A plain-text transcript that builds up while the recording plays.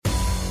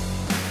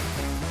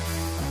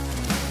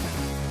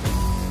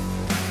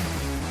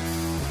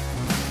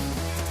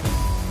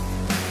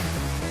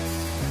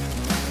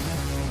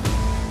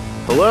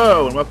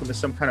Hello, and welcome to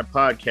Some Kind of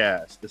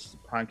Podcast. This is a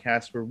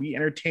podcast where we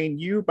entertain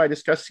you by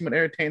discussing what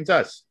entertains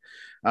us.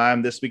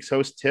 I'm this week's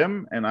host,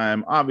 Tim, and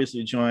I'm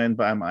obviously joined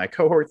by my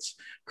cohorts,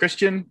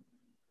 Christian.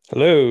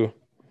 Hello.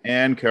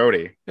 And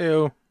Cody.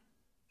 Hello.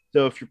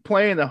 So if you're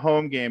playing the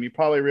home game, you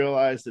probably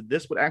realize that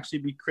this would actually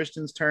be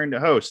Christian's turn to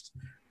host.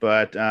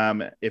 But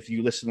if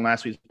you listened to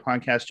last week's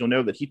podcast, you'll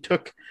know that he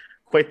took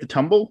quite the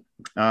tumble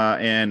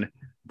and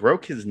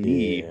broke his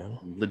knee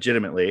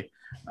legitimately.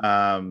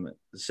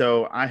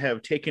 So I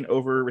have taken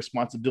over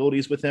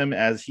responsibilities with him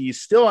as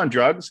he's still on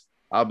drugs,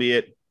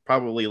 albeit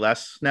probably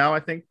less now, I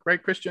think.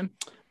 Right, Christian?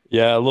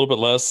 Yeah, a little bit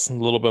less, a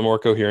little bit more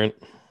coherent.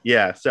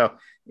 Yeah, so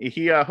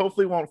he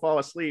hopefully won't fall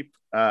asleep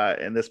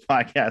in this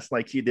podcast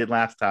like he did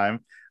last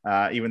time,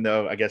 even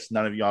though I guess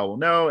none of y'all will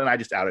know, and I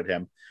just outed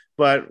him.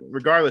 But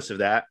regardless of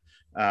that,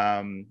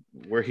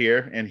 we're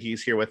here, and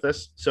he's here with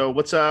us. So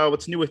what's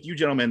new with you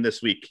gentlemen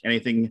this week?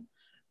 Anything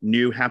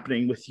new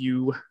happening with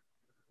you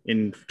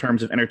in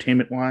terms of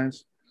entertainment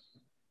wise?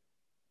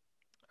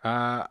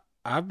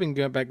 I've been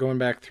going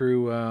back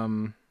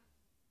through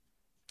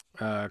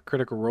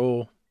Critical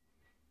Role.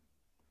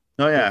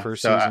 Oh yeah,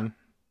 first season.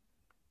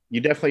 You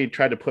definitely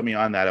tried to put me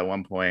on that at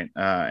one point,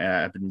 and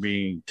I've been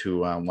meaning to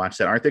watch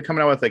that. Aren't they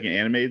coming out with like an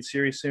animated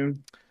series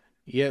soon?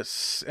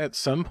 Yes, at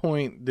some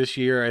point this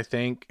year, I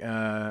think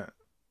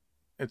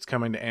it's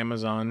coming to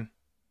Amazon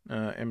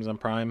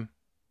Prime.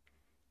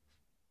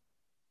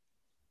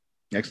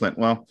 Excellent.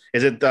 Well,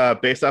 is it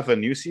based off a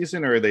new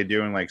season, or are they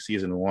doing like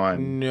season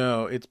one?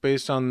 No, it's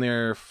based on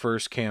their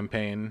first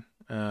campaign,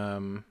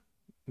 the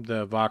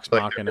Vox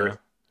Machina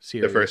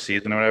series. The first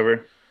season or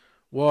whatever?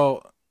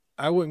 Well,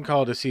 I wouldn't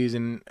call it a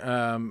season.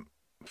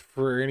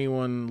 For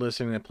anyone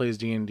listening that plays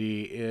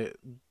D&D,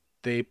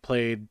 they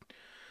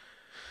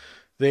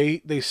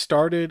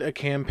started a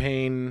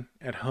campaign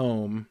at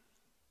home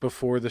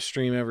before the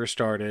stream ever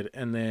started,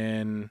 and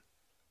then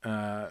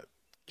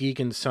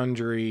Geek and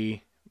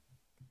Sundry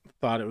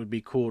thought it would be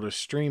cool to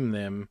stream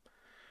them,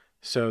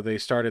 so they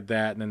started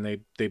that, and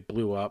then they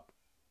blew up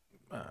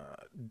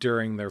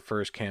during their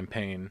first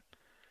campaign.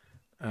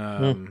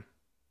 And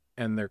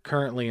they're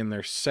currently in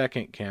their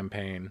second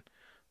campaign,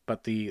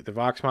 but the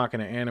Vox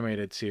Machina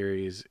animated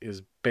series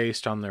is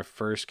based on their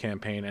first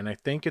campaign, and I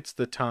think it's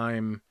the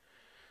time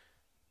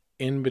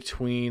in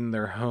between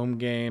their home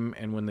game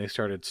and when they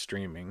started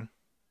streaming,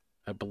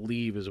 I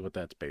believe, is what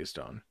that's based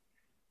on.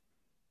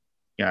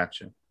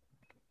 Gotcha.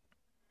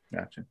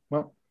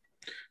 Well,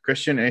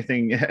 Christian,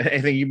 anything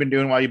you've been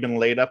doing while you've been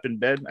laid up in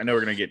bed? I know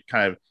we're gonna get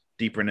kind of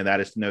deeper into that,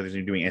 as to know if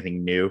you're doing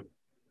anything new.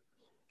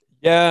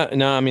 Yeah,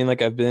 no, I mean,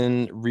 like, I've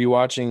been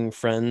rewatching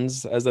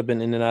Friends as I've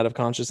been in and out of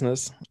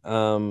consciousness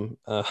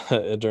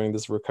during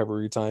this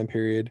recovery time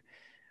period.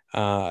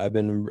 I've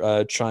been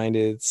trying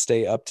to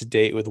stay up to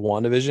date with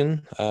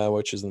WandaVision,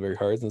 which isn't very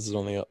hard since it's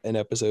only an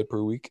episode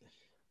per week.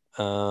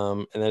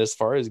 And then as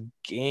far as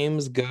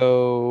games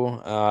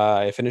go,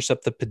 I finished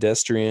up The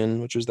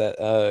Pedestrian, which was that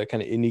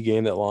kind of indie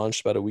game that launched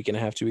about a week and a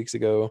half, 2 weeks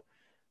ago.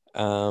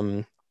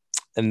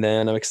 And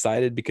then I'm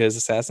excited because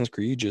Assassin's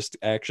Creed just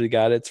actually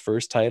got its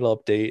first title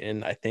update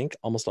in, I think,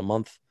 almost a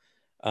month.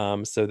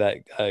 So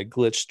that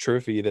glitch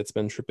trophy that's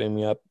been tripping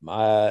me up,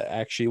 I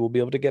actually will be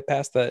able to get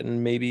past that,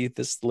 and maybe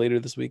later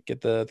this week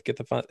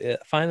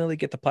finally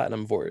get the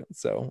platinum for it.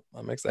 So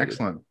I'm excited.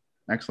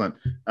 Excellent.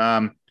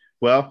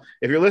 Well,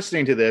 if you're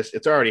listening to this,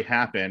 it's already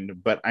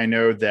happened, but I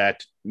know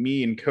that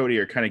me and Cody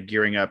are kind of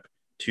gearing up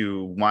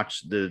to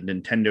watch the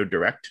Nintendo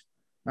Direct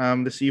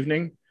this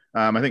evening.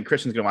 I think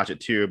Christian's going to watch it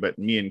too, but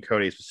me and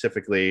Cody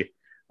specifically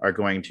are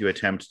going to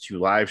attempt to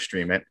live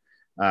stream it.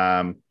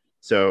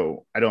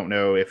 So I don't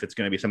know if it's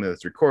going to be something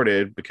that's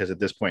recorded, because at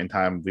this point in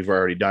time, we've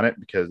already done it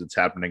because it's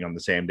happening on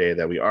the same day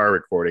that we are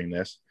recording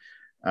this.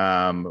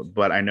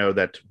 But I know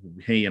that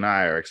he and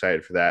I are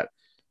excited for that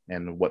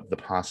and what the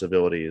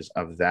possibilities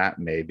of that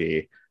may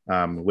be,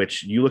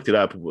 which you looked it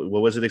up.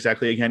 What was it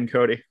exactly again,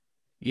 Cody?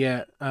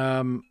 Yeah.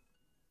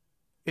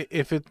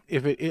 If it,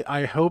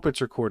 I hope it's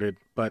recorded,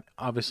 but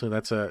obviously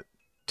that's to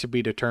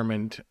be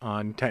determined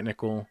on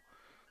technical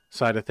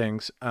side of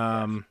things.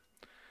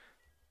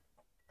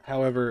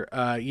 However,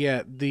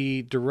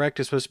 the direct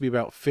is supposed to be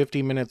about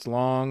 50 minutes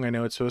long. I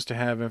know it's supposed to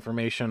have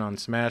information on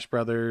Smash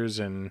Brothers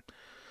and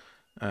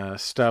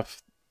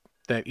stuff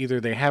that either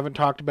they haven't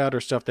talked about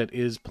or stuff that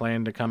is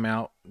planned to come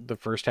out the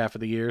first half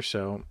of the year.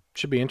 So it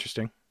should be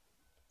interesting.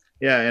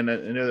 Yeah, and I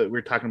know that we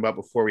were talking about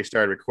before we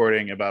started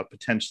recording about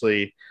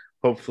potentially,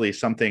 hopefully,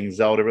 something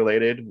Zelda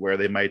related, where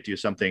they might do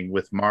something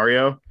with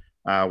Mario,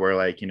 where,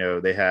 like,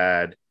 they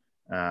had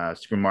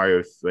Super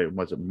Mario.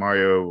 Was it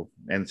Mario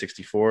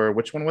N64?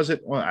 Which one was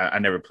it? Well, I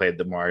never played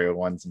the Mario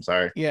ones. I'm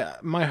sorry. Yeah,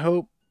 my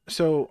hope.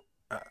 So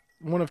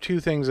one of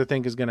two things I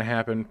think is going to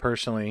happen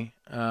personally.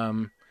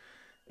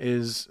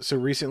 Is so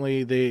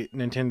recently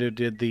Nintendo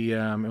did the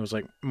it was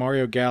like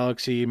Mario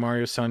Galaxy,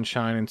 Mario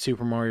Sunshine, and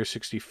Super Mario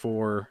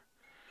 64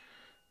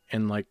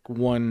 in like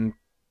one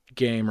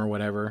game or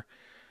whatever.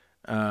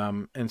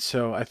 And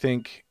so I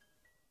think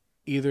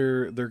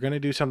either they're going to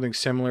do something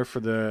similar for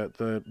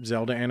the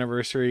Zelda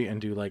anniversary and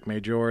do like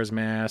Majora's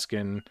Mask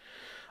and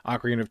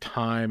Ocarina of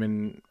Time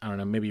and I don't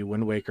know, maybe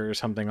Wind Waker or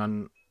something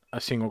on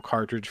a single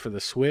cartridge for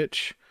the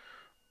Switch,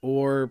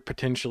 or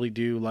potentially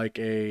do like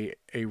a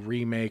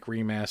remake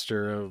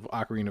remaster of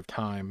Ocarina of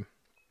Time,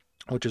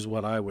 which is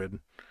what I would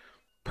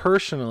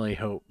personally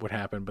hope would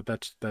happen, but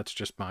that's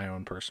just my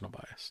own personal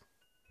bias.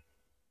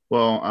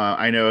 Well,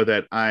 I know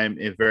that I'm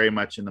very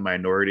much in the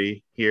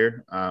minority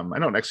here. I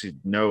don't actually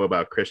know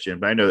about Christian,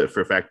 but I know that for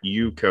a fact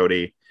you,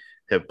 Cody,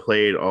 have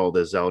played all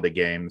the Zelda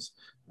games.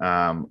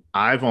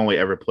 I've only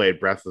ever played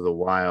Breath of the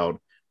Wild,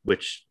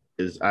 which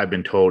is I've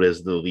been told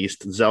is the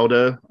least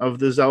Zelda of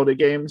the Zelda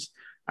games.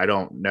 I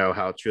don't know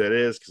how true that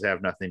is because I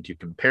have nothing to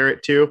compare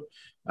it to.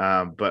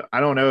 But I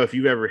don't know if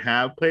you ever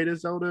have played a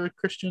Zelda,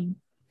 Christian.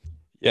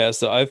 Yeah,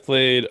 so I've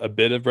played a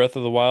bit of Breath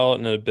of the Wild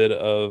and a bit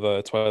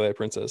of Twilight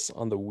Princess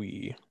on the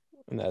Wii,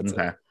 and that's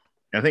Okay. it.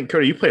 I think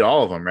Cody, you played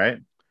all of them, right?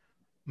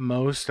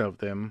 Most of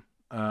them.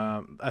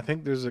 I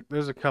think there's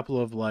a couple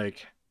of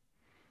like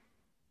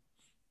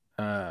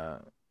uh,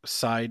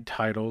 side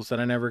titles that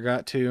I never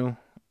got to.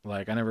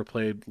 Like I never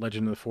played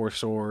Legend of the Four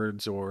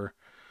Swords, or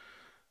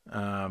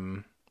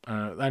um,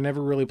 I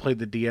never really played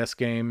the DS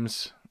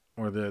games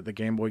or the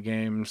Game Boy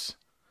games.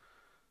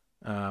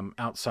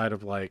 Outside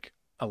of like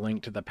A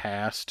Link to the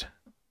Past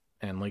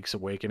and Link's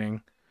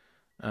Awakening.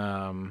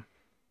 Um,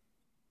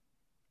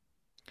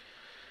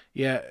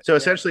 yeah, So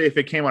essentially, if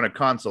it came on a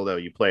console, though,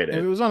 you played if it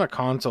it. was on a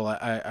console,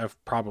 I've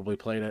probably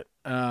played it.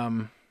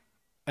 And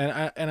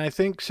I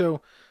think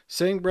so.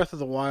 Saying Breath of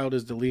the Wild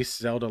is the least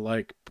Zelda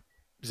like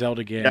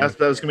Zelda game That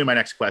was gonna be my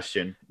next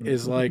question.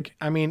 is like,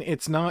 I mean,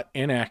 it's not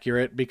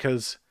inaccurate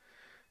because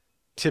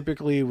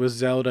typically with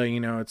Zelda, you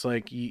know, it's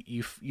like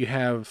you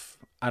have,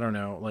 I don't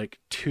know, like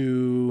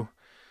 2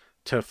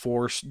 to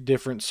 4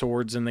 different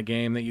swords in the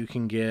game that you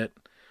can get,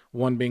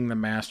 one being the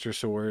Master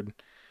Sword,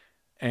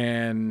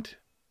 and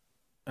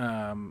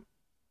um,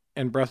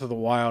 in Breath of the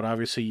Wild,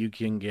 obviously you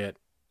can get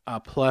a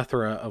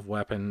plethora of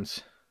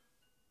weapons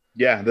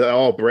Yeah, they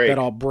all that break.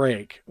 all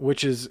break,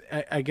 which is,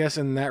 I guess,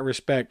 in that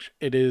respect,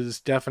 it is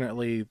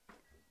definitely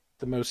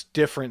the most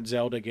different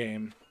Zelda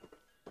game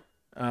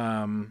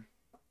um,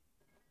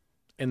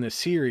 in the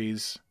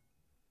series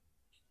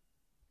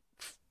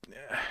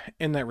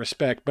in that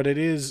respect, but it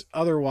is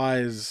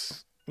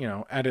otherwise, you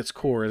know, at its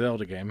core, a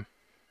Zelda game.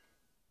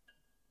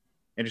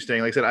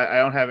 Interesting. Like I said, I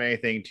don't have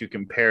anything to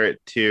compare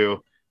it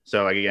to.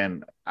 So like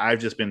again, I've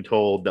just been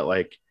told that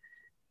like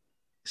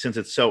since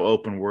it's so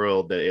open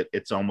world that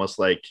it's almost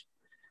like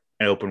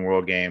an open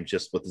world game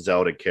just with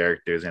Zelda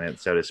characters in it,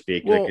 so to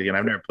speak. Like Well, again,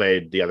 I've never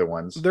played the other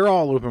ones. they're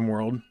all open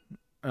world.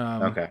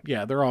 Okay.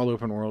 Yeah, they're all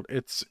open world.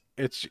 It's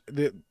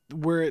the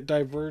where it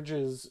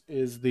diverges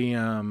is the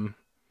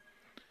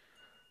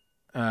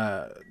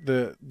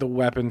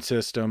weapon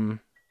system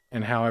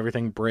and how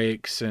everything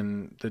breaks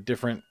and the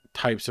different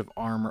types of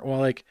armor. Well,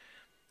 like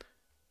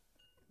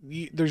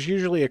there's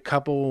usually a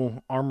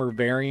couple armor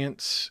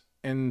variants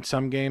in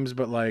some games,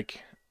 but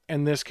like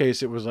in this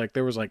case, it was like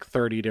there was like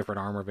 30 different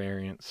armor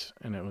variants,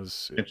 and it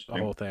was the Interesting.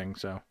 whole thing.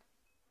 So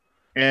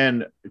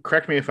And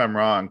correct me if I'm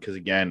wrong, because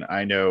again,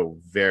 I know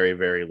very,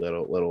 very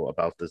little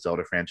about the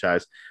Zelda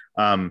franchise.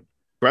 Um,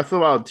 Breath of the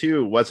Wild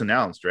 2 was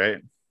announced,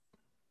 right?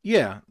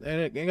 yeah,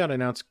 and it got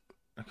announced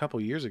a couple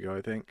years ago,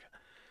 I think,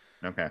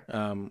 Okay.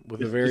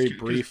 with a very Because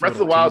brief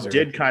little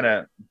teaser.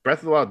 Breath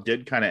of the Wild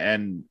did kind of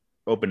end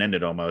open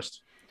ended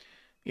almost.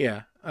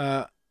 Yeah,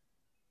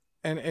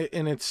 and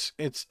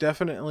it's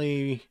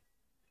definitely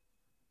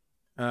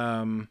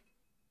um,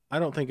 I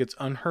don't think it's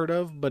unheard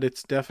of, but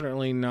it's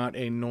definitely not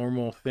a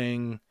normal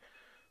thing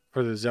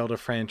for the Zelda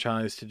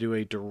franchise to do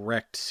a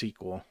direct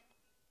sequel.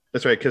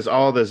 That's right, because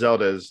all the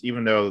Zeldas,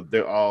 even though they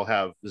all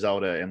have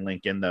Zelda and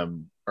Link in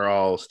them, are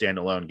all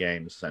standalone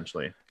games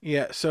essentially.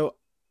 Yeah, so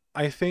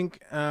I think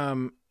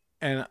and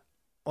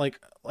like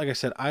I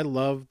said, I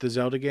love the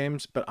Zelda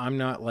games, but I'm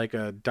not like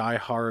a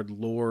die-hard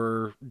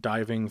lore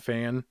diving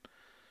fan.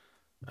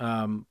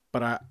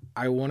 But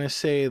I want to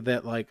say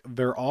that like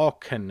they're all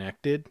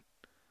connected.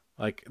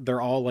 Like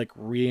they're all like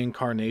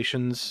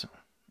reincarnations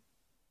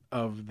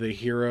of the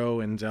hero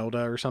in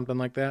Zelda or something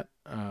like that.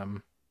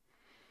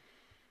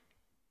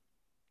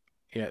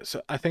 Yeah,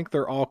 so I think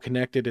they're all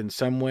connected in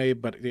some way,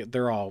 but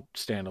they're all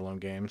standalone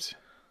games.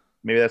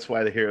 Maybe that's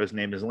why the hero's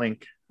name is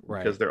Link,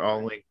 Right. because they're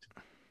all linked.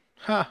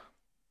 Huh.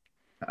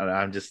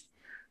 I'm just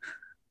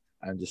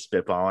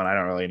spitballing. I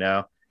don't really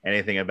know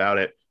anything about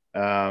it.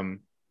 Well,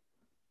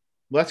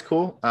 that's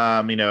cool.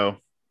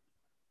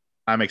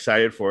 I'm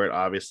excited for it.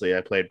 Obviously,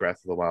 I played Breath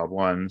of the Wild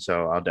 1,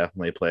 so I'll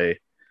definitely play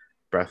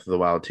Breath of the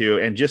Wild 2.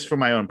 And just from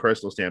my own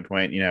personal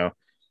standpoint,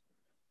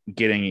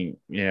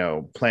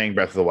 playing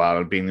Breath of the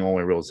Wild and being the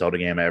only real Zelda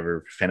game I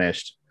ever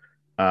finished.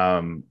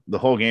 The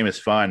whole game is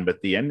fun,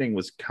 but the ending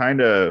was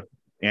kind of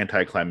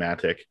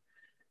anticlimactic.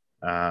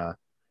 Uh,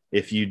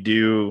 if you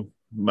do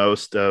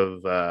most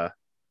of,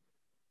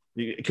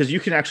 because you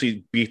can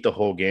actually beat the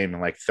whole game in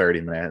like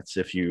 30 minutes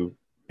if you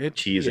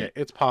cheese it.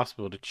 It's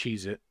possible to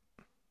cheese it.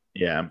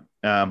 Yeah.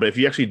 But if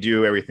you actually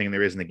do everything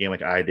there is in the game,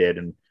 like I did,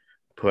 and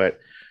put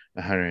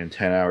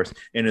 110 hours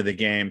into the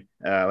game,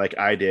 like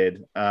I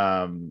did,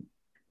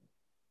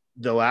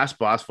 the last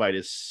boss fight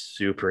is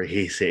super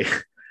easy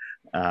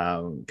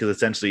because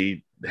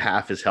essentially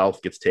half his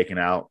health gets taken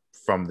out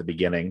from the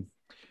beginning.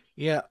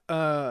 Yeah,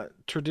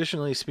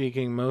 traditionally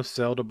speaking, most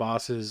Zelda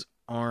bosses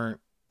aren't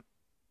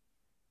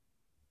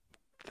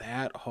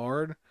that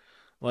hard.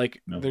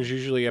 Like No. there's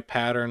usually a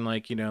pattern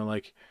like, you know,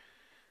 like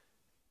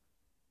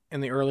in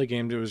the early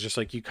games it was just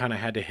like you kind of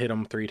had to hit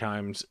them 3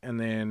 times, and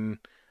then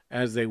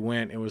as they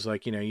went it was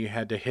like, you know, you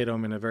had to hit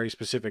them in a very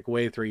specific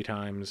way 3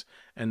 times,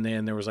 and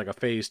then there was like a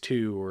phase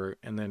 2 or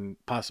and then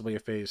possibly a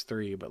phase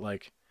 3, but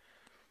like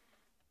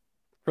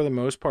for the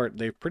most part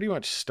they've pretty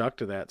much stuck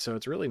to that, so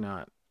it's really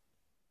not,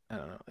 I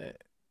don't know,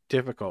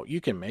 difficult.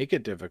 You can make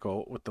it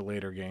difficult with the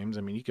later games.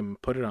 I mean, you can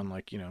put it on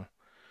like, you know,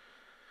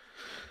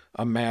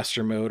 a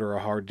master mode or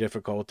a hard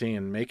difficulty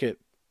and make it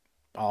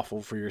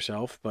awful for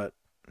yourself, but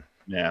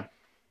Yeah.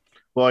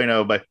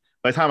 Well, by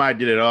the time I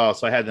did it all,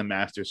 so I had the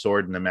Master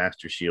Sword and the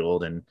Master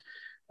Shield, and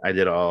I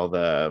did all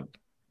the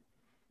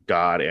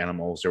god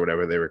animals or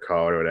whatever they were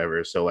called or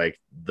whatever. So like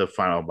the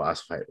final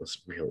boss fight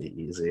was really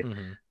easy.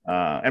 mm-hmm.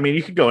 I mean,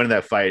 you could go into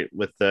that fight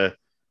with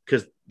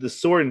because the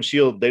sword and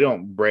shield they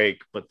don't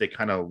break, but they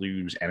kind of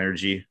lose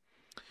energy.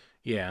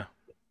 Yeah.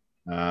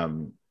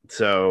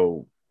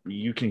 So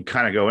you can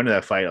kind of go into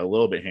that fight a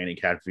little bit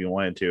handicapped if you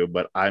wanted to,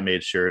 but I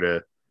made sure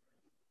to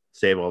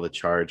save all the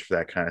charge for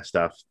that kind of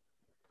stuff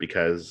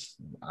because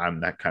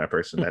I'm that kind of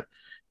person that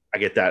I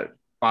get that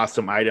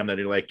awesome item that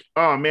you're like,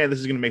 oh man, this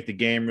is going to make the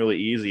game really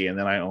easy. And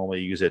then I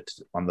only use it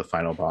on the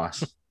final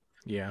boss.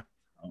 Yeah.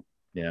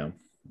 Yeah.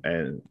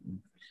 And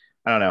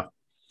I don't know.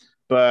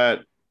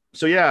 But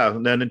so, yeah, the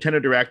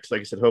Nintendo Direct,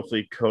 like I said,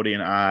 hopefully Cody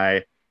and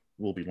I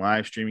will be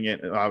live streaming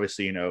it. And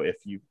obviously, if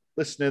you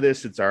listen to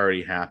this, it's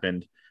already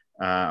happened.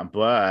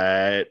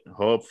 But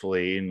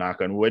hopefully,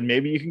 knock on wood,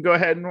 maybe you can go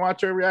ahead and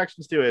watch our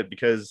reactions to it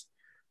because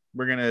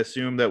we're going to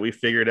assume that we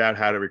figured out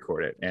how to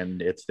record it and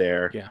it's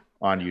there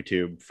on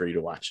YouTube for you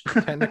to watch.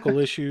 Technical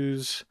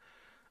issues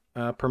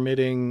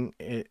permitting,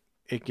 it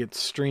gets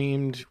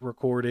streamed,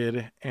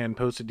 recorded, and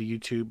posted to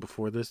YouTube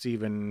before this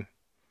even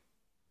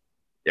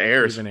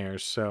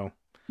airs. So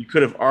you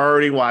could have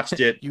already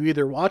watched it. You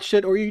either watched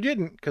it or you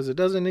didn't because it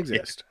doesn't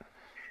exist.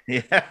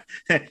 Yeah.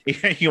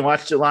 You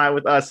watched it live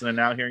with us and are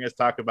now hearing us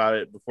talk about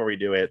it before we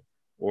do it,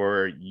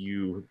 or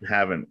you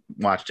haven't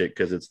watched it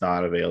because it's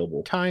not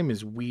available. Time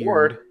is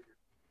weird.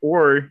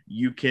 Or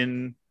you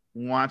can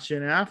watch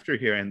it after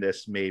hearing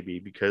this, maybe,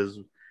 because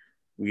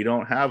we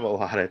don't have a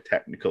lot of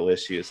technical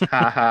issues. Ha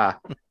ha,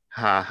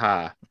 ha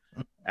ha.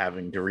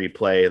 Having to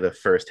replay the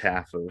first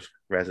half of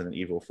Resident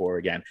Evil 4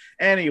 again.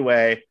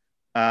 Anyway,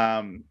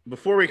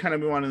 before we kind of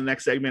move on to the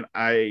next segment,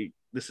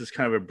 this is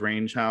kind of a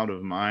brainchild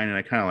of mine, and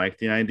I kind of like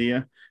the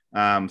idea.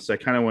 So I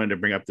kind of wanted to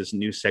bring up this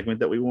new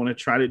segment that we want to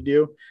try to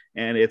do,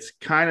 and it's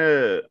kind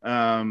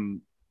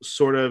of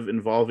sort of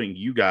involving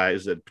you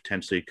guys that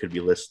potentially could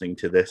be listening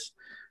to this.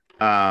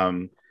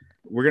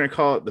 We're going to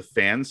call it the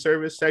fan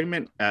service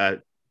segment.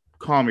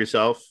 Calm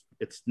yourself.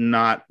 It's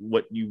not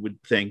what you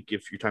would think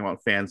if you're talking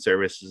about fan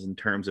services in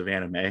terms of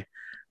anime.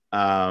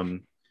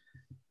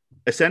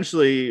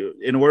 Essentially,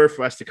 in order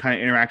for us to kind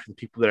of interact with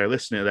people that are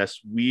listening to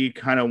this, we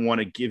kind of want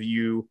to give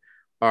you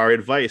our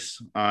advice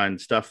on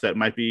stuff that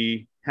might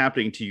be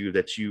happening to you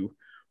that you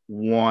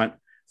want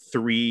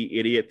 3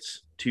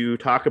 idiots to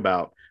talk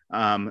about.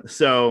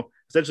 So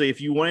essentially,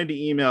 if you wanted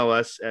to email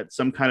us at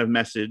some kind of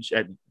message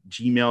at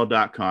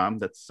gmail.com,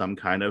 that's some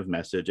kind of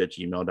message at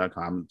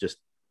gmail.com, just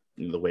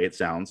the way it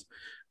sounds,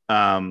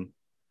 and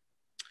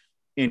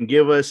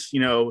give us,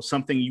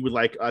 something you would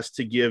like us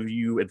to give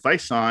you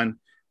advice on,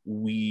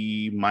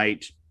 we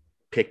might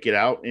pick it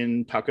out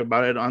and talk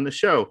about it on the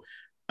show.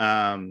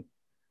 In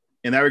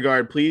that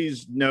regard,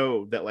 please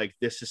know that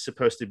this is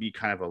supposed to be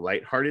kind of a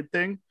lighthearted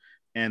thing,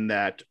 and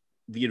that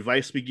the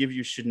advice we give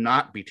you should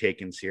not be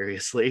taken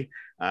seriously,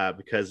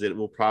 because it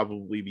will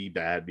probably be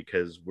bad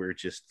because we're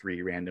just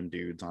 3 random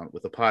dudes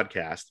with a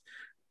podcast.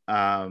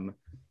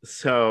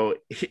 So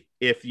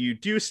if you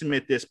do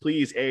submit this,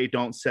 please,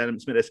 don't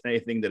submit us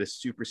anything that is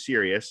super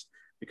serious,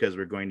 because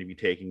we're going to be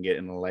taking it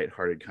in a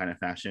lighthearted kind of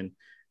fashion.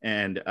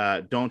 And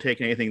don't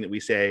take anything that we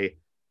say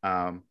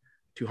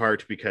to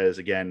heart, because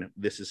again,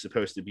 this is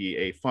supposed to be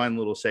a fun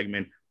little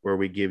segment where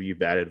we give you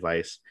bad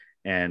advice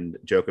and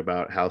joke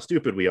about how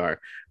stupid we are.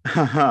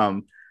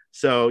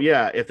 So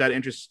yeah, if that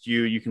interests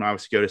you, you can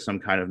obviously go to some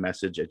kind of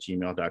message at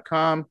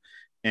gmail.com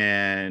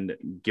and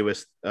give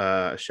us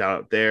a shout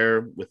out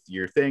there with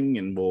your thing,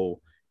 and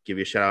we'll give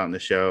you a shout out on the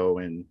show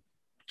and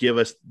give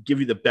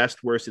you the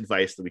best, worst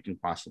advice that we can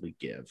possibly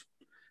give.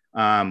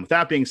 With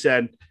that being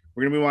said,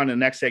 we're going to move on to the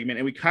next segment,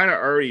 and we kind of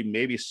already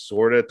maybe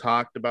sort of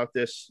talked about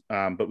this,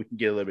 but we can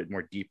get a little bit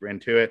more deeper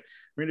into it.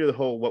 We're going to do the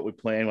whole what we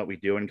play and what we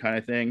do and kind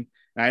of thing.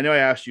 And I know I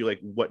asked you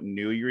what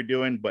new you were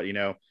doing, but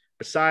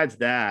besides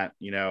that,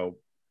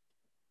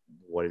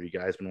 what have you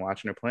guys been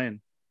watching or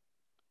playing?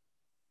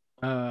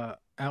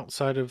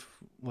 Outside of,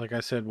 like I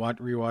said,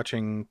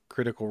 rewatching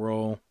Critical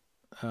Role,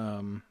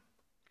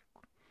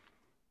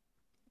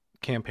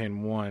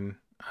 Campaign 1,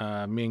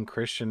 me and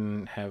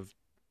Christian have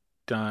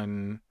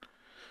done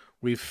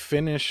we've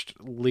finished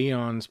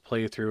Leon's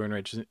playthrough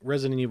in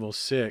Resident Evil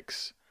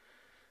 6.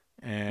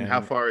 And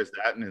how far is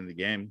that in the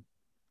game?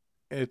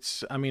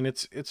 It's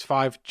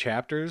 5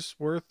 chapters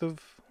worth of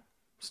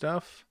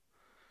stuff.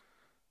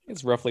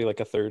 It's roughly like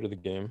a third of the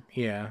game.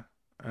 Yeah.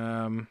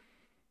 I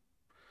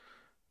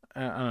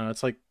don't know,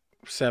 it's like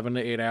 7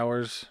 to 8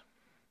 hours.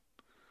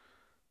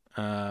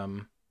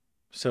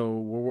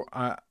 So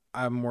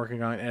I'm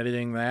working on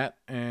editing that,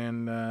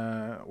 and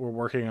we're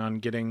working on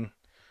getting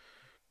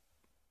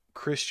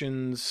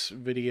Christian's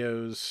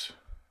videos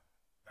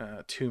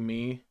to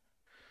me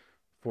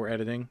for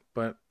editing.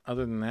 But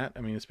other than that,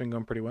 I mean, it's been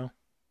going pretty well.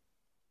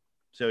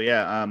 So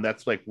yeah,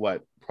 that's like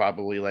what,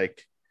 probably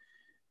like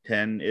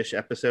 10-ish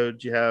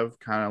episodes you have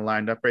kind of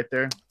lined up right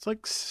there. It's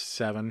like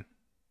 7.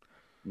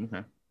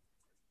 Okay.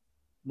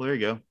 Well, there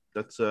you go.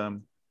 That's so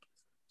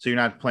you're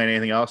not playing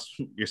anything else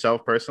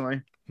yourself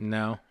personally?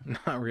 No,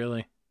 not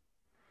really.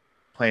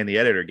 Playing the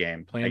editor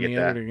game. Playing the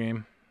editor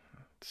game.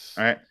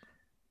 All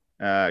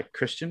right.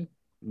 Christian,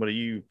 what are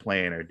you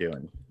playing or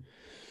doing?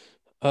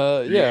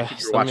 Yeah.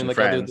 So, I mean, like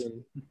Friends.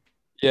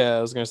 Yeah,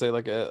 I was gonna say,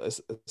 like I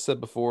said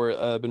before,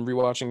 I've been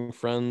rewatching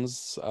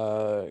Friends,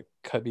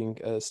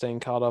 staying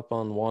caught up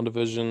on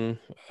WandaVision,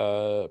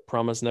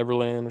 Promise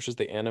Neverland, which is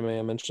the anime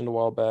I mentioned a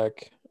while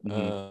back.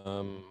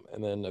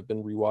 And then I've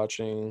been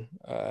rewatching,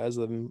 as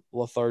I'm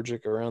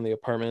lethargic around the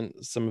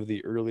apartment, some of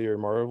the earlier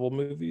Marvel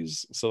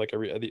movies. So like I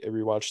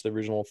rewatched the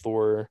original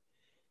Thor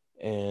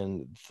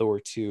and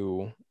Thor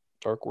 2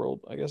 Dark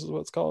World, I guess is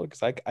what it's called,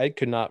 because I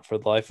could not for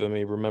the life of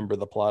me remember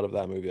the plot of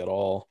that movie at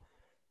all.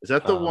 Is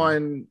that the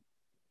one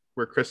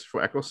where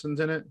Christopher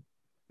Eccleston's in it?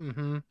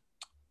 Mm-hmm.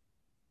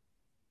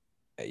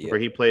 Yeah. Where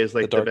he plays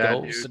like the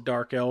bad dude? The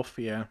dark elf,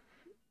 yeah.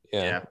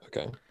 Yeah.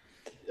 Okay.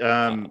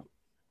 Go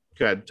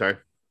ahead. Sorry.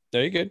 No,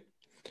 you're good.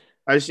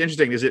 It's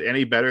interesting. Is it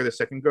any better the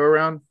second go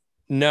around?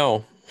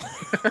 No.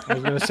 I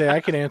was gonna say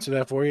I can answer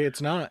that for you.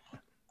 It's not.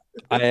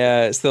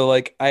 So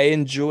like I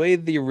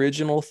enjoyed the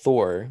original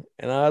Thor,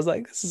 and I was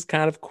like, this is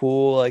kind of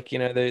cool. Like, you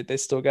know, they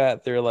still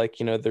got their, like,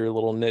 you know, their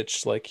little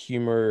niche like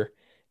humor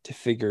to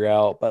figure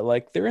out, but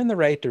like they're in the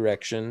right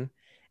direction.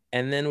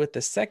 And then with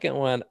the second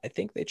one, I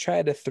think they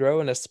tried to throw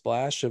in a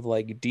splash of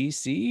like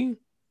DC,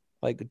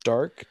 like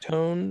dark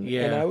tone.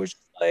 Yeah. And I was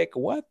like,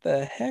 what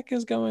the heck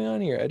is going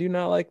on here? I do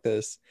not like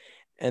this.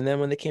 And then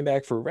when they came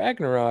back for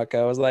Ragnarok,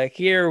 I was like,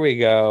 here we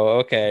go.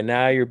 Okay,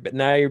 now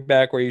you're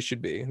back where you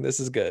should be. This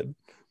is good.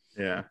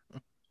 Yeah.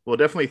 Well,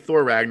 definitely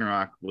Thor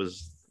Ragnarok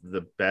was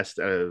the best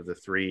out of the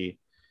 3,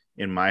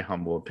 in my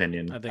humble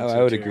opinion. I think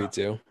I would agree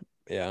too.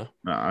 Yeah.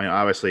 I mean,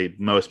 obviously,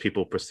 most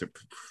people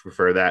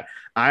prefer that.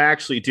 I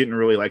actually didn't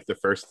really like the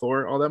first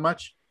Thor all that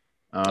much.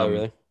 Oh,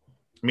 really?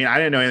 I mean, I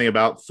didn't know anything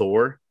about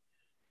Thor,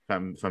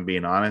 if I'm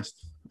being honest.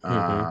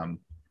 I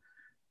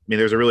mean,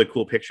 there's a really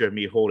cool picture of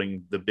me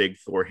holding the big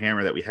Thor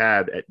hammer that we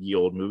had at the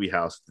old movie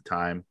house at the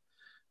time,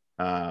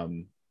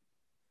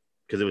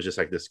 because it was just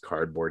like this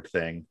cardboard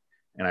thing,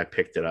 and I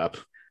picked it up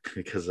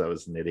because I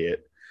was an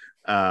idiot.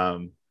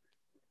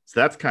 So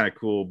that's kind of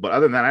cool. But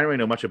other than that, I don't really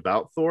know much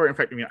about Thor. In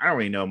fact, I mean, I don't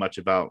really know much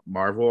about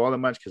Marvel all that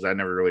much because I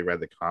never really read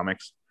the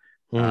comics.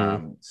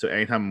 So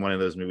anytime one of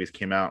those movies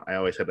came out, I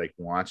always had to like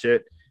watch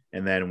it.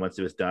 And then once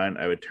it was done,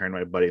 I would turn to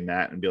my buddy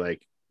Matt and be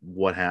like,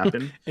 what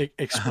happened?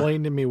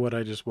 Explain to me what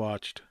I just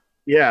watched.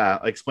 Yeah.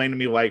 Explain to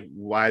me like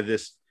why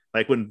this,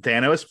 like when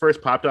Thanos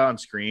first popped out on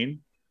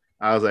screen,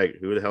 I was like,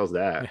 who the hell's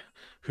that?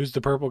 Who's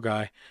the purple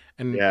guy?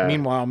 And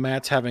meanwhile,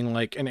 Matt's having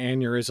like an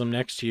aneurysm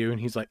next to you, and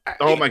he's like,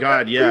 oh my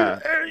God, yeah.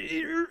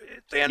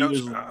 Thanos.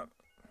 He was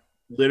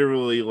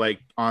literally like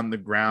on the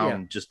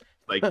ground, just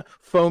like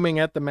foaming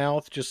at the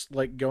mouth, just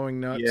like going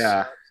nuts.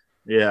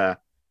 Yeah.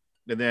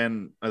 And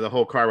then the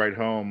whole car ride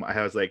home,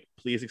 I was like,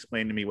 please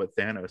explain to me what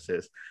Thanos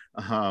is.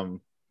 And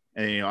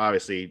you know,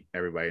 obviously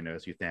everybody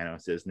knows who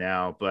Thanos is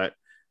now, but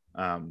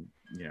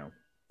you know,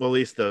 well, at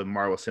least the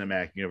Marvel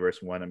Cinematic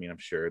Universe one, I mean, I'm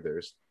sure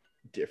there's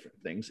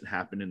different things that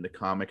happened in the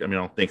comic. I mean,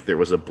 I don't think there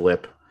was a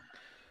blip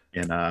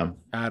in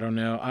I don't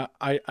know.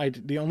 I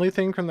the only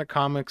thing from the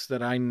comics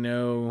that I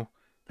know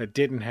that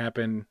didn't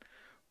happen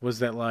was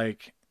that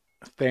like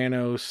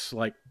Thanos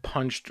like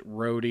punched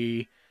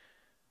Rhodey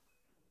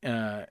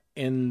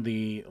in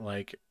the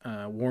like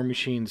War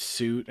Machine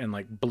suit and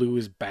like blew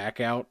his back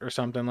out or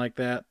something like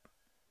that.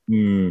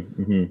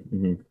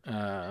 And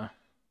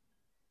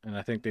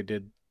I think they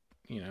did,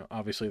 you know,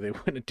 obviously they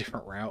went a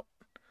different route.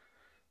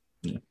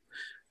 Yeah.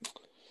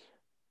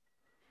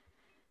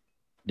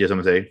 You have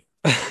something to say?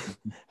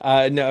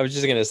 No, I was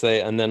just gonna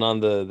say, and then on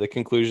the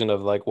conclusion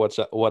of like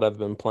what I've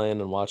been playing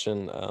and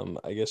watching,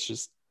 I guess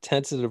just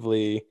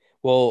tentatively,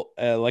 well,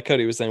 like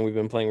Cody was saying, we've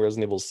been playing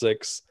Resident Evil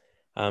 6,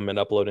 and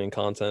uploading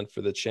content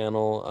for the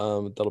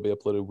channel. That'll be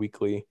uploaded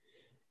weekly,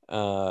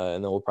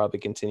 and then we'll probably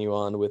continue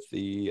on with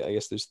I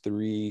guess there's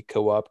 3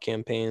 co-op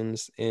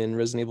campaigns in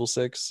Resident Evil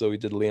 6. So we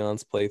did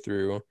Leon's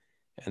playthrough,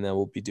 and then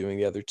we'll be doing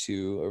the other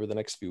 2 over the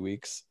next few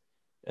weeks.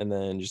 And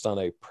then just on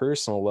a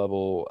personal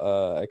level,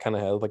 I kind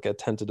of have like a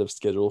tentative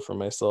schedule for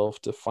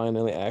myself to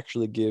finally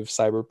actually give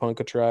Cyberpunk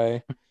a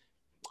try.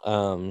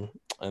 And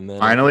then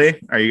finally,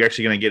 are you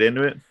actually going to get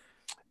into it?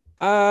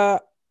 Uh,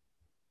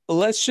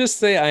 let's just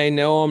say I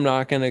know I'm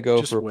not gonna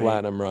go Just for wait.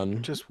 platinum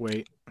run. Just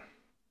wait.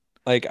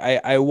 Like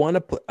I want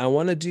to I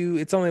want to do.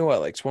 It's only what,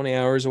 like 20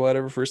 hours or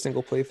whatever for a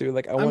single playthrough.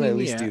 Like I want to at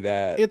least yeah, do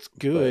that. it's But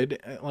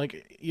good.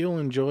 Like you'll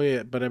enjoy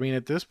it, but I mean,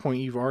 at this point,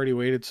 you've already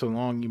waited so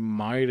long. You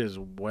might as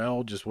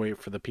well just wait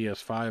for the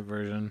PS5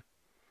 version.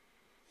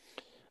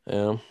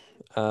 yeah.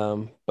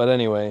 But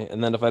anyway,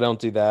 and then if I don't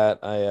do that,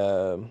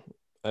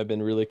 I've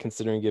been really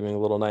considering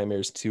giving Little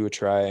Nightmares 2 a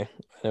try.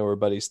 I know our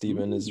buddy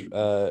Steven is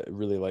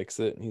really likes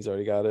it. He's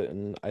already got it,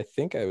 and I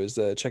think I was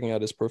checking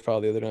out his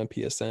profile the other day on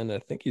PSN. I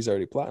think he's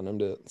already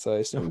platinumed it, so I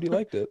assumed he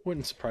liked it.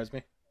 Wouldn't surprise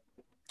me.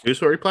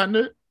 Who's already planned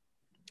it?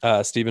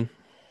 Steven.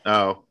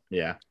 Oh,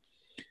 yeah.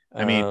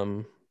 I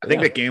mean, I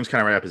think that game's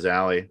kind of right up his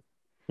alley.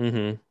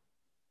 Mm-hmm.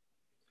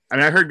 I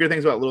mean, I heard good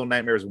things about Little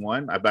Nightmares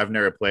 1. I've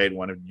never played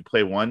one. Have you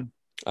played one?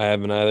 I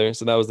haven't either.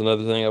 So that was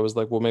another thing. I was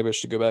like, well, maybe I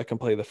should go back and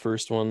play the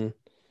first one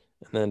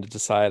and then to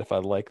decide if I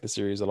like the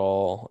series at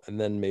all, and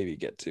then maybe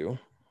get to.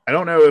 I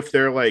don't know if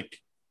they're like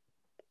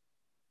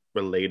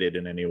related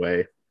in any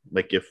way.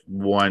 Like if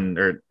one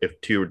or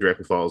if two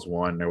directly follows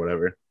one or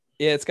whatever.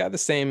 Yeah, it's got the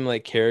same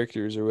like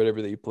characters or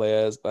whatever that you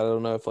play as, but I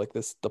don't know if like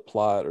the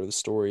plot or the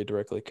story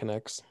directly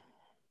connects.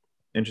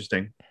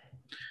 Interesting.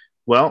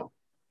 Well,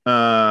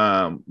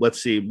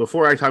 let's see.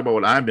 Before I talk about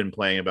what I've been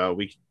playing about,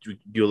 we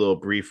do a little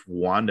brief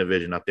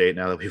WandaVision update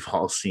now that we've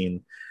all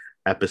seen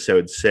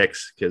episode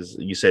 6, because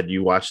you said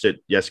you watched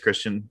it. Yes,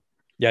 Christian?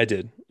 Yeah, I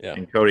did. Yeah.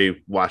 And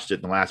Cody watched it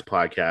in the last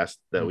podcast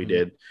that we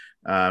did.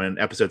 And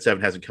episode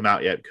 7 hasn't come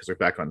out yet because we're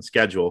back on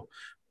schedule.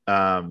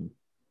 What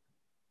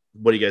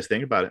do you guys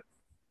think about it?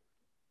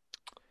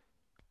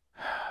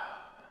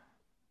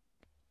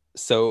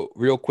 So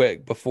real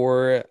quick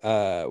before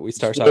we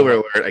start Spoiler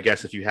alert, I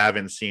guess, if you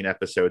haven't seen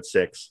episode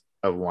 6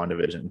 of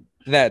WandaVision.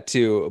 That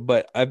too,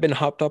 but I've been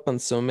hopped up on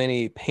so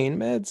many pain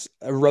meds.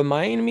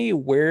 Remind me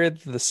where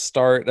the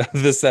start of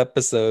this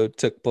episode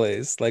took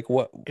place. Like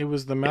what? It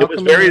was the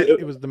Malcolm.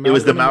 It was the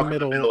Malcolm in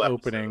the Middle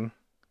opening.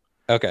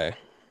 Okay.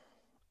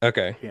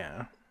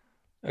 Yeah.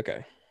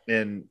 Okay.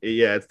 And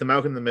yeah, it's the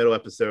Malcolm in the Middle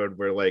episode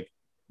where like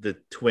the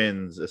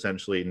twins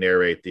essentially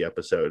narrate the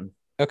episode.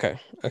 Okay.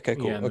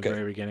 Cool. Yeah, in the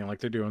very beginning, like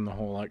they're doing the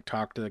whole like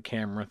talk to the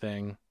camera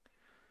thing.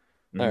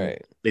 All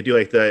right. They do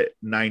like the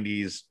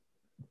 90s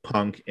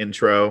punk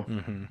intro.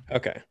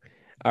 Okay.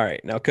 All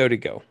right. Now Cody,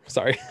 go.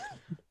 Sorry.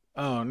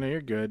 Oh no,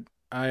 you're good.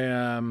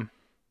 I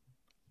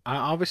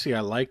obviously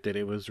I liked it.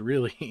 It was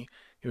really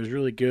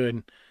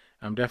good.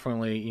 I'm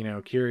definitely,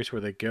 curious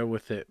where they go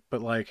with it.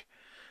 But like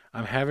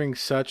I'm having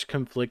such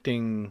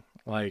conflicting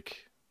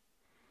like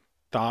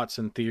thoughts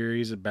and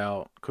theories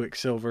about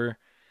Quicksilver.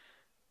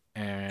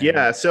 And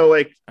yeah, so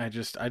like I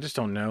just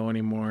don't know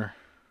anymore.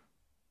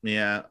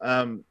 Yeah.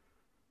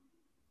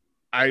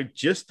 I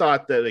just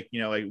thought that like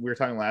we were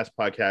talking last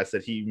podcast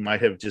that he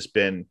might have just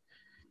been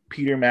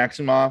Peter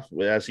Maximoff,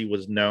 as he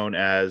was known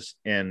as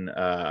in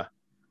the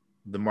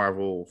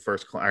Marvel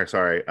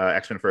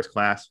X-Men First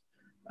Class.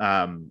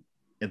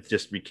 It's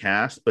just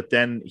recast, but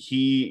then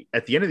he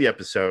at the end of the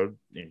episode,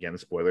 again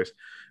spoilers,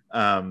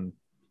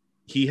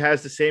 he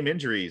has the same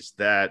injuries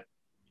that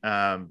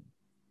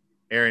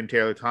Aaron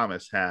Taylor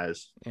Thomas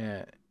has.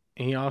 Yeah.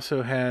 He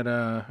also had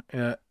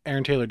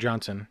Aaron Taylor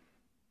Johnson.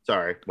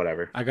 Sorry,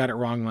 whatever. I got it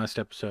wrong last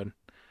episode.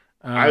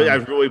 I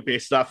really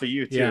based off of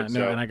you too. Yeah,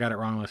 no, and I got it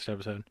wrong last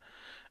episode.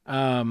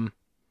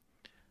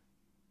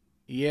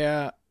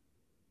 Yeah.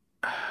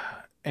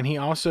 And he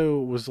also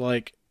was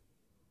like,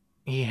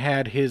 he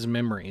had his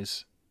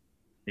memories.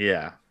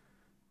 Yeah.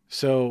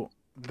 So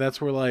that's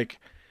where like,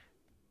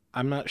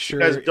 I'm not sure.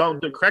 Guys, don't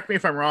correct me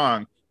if I'm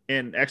wrong.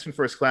 In X-Men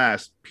First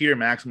Class, Peter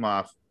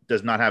Maximoff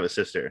does not have a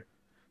sister.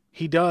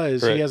 He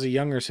does. Right. He has a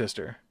younger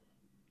sister.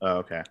 Oh,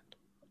 okay.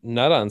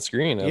 Not on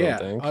screen, I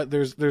don't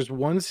think. There's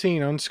one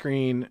scene on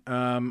screen.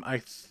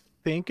 I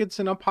think it's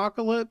an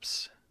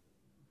Apocalypse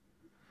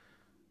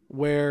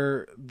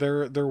where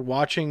they're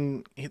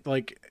watching,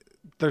 like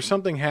there's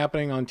something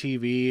happening on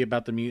TV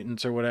about the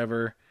mutants or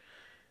whatever,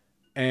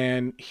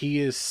 and he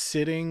is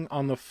sitting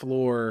on the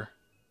floor.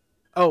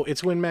 Oh,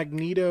 it's when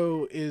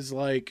Magneto is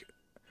like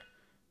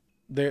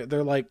they're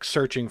like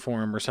searching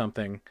for him or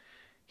something.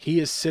 He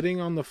is sitting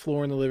on the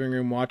floor in the living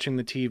room watching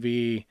the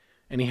TV,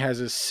 and he has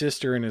his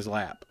sister in his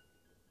lap.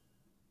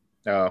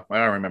 Oh, I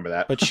don't remember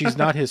that. But she's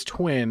not his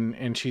twin,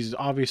 and she's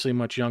obviously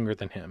much younger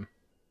than him.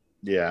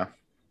 Yeah.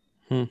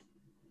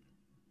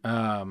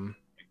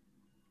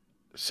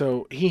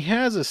 So he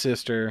has a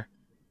sister,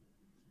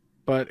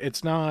 but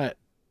it's not.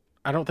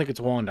 I don't think it's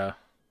Wanda.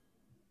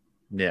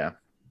 Yeah.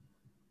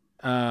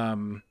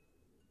 And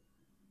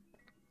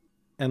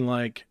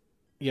like,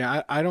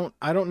 yeah, I don't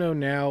know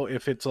now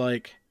if it's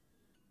like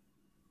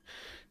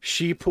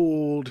she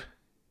pulled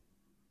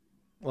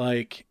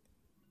like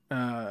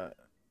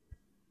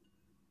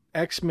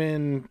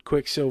X-Men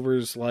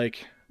Quicksilver's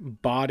like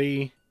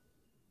body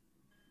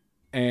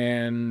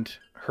and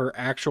her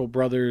actual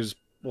brother's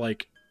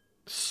like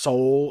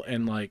soul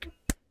and like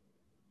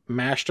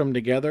mashed them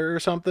together or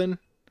something,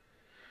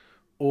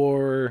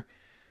 or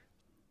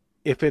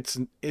if it's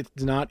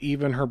not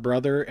even her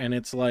brother, and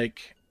it's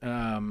like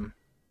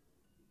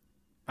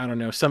I don't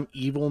know, some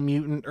evil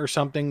mutant or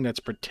something that's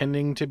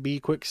pretending to be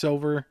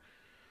Quicksilver,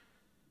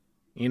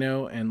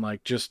 and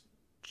like just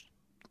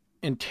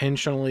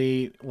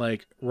intentionally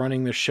like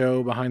running the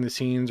show behind the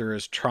scenes, or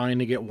is trying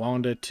to get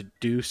Wanda to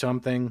do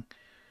something,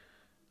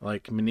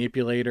 like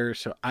manipulate her.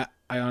 So I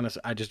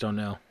honestly, I just don't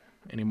know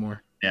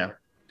anymore. Yeah.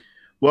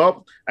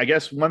 Well, I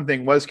guess one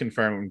thing was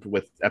confirmed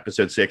with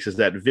episode 6 is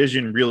that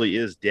Vision really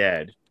is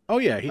dead. Oh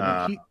yeah,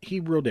 Uh, he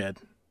real dead.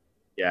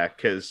 yeah,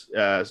 because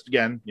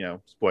again,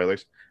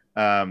 spoilers.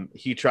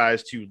 He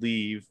tries to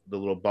leave the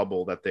little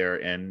bubble that they're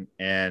in,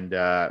 and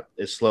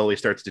it slowly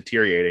starts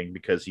deteriorating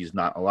because he's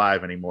not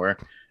alive anymore.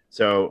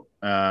 So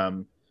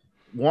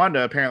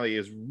Wanda apparently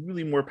is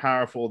really more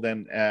powerful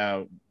than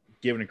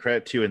given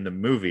credit to in the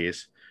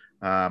movies.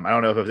 I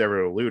don't know if I've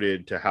ever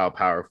alluded to how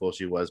powerful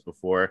she was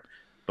before,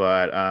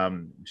 but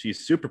she's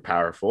super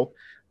powerful.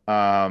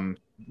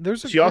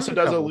 She also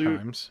does allude,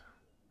 times.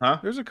 huh?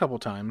 There's a couple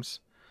times,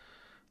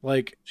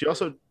 like She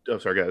also, oh,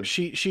 sorry, guys.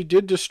 she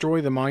did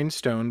destroy the Mind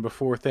Stone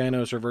before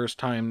Thanos reversed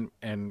time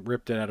and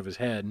ripped it out of his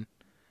head.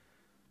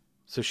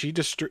 So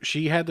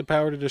she had the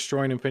power to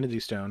destroy an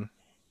Infinity Stone.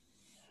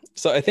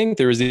 So I think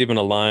there was even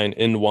a line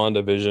in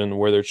WandaVision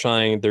where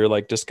they're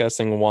like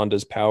discussing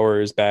Wanda's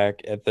powers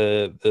back at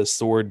the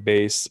sword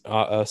base,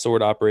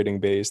 sword operating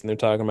base, and they're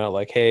talking about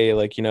like, hey,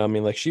 like, I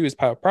mean, like she was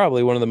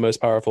probably one of the most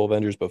powerful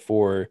Avengers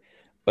before,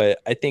 but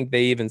I think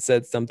they even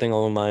said something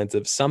along the lines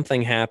of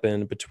something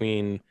happened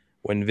between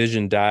when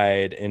Vision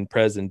died and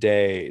present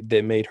day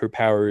that made her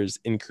powers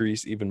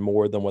increase even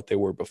more than what they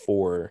were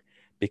before,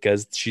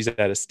 because she's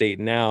at a state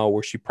now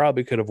where she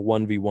probably could have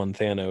 1v1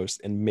 Thanos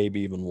and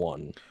maybe even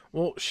won.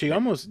 Well, she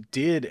almost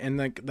did, and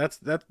like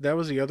that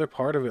was the other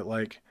part of it.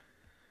 Like,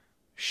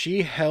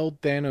 she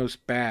held Thanos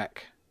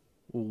back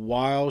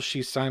while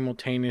she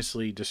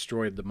simultaneously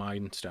destroyed the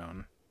Mind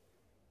Stone.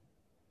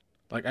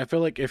 Like, I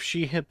feel like if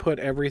she had put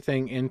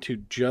everything into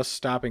just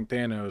stopping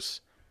Thanos,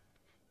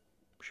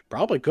 she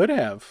probably could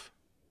have.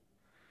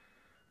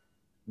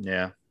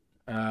 Yeah.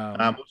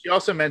 She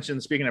also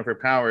mentioned, speaking of her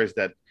powers,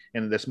 that,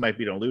 and this might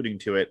be alluding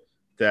to it,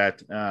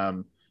 that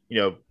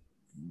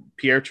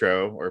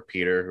Pietro, or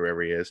Peter,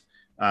 whoever he is,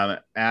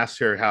 asked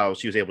her how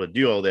she was able to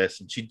do all this,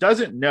 and she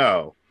doesn't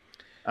know.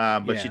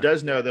 But she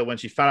does know that when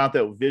she found out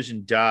that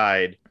Vision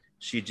died,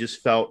 she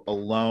just felt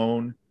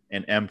alone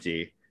and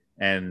empty,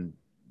 and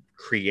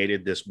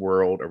created this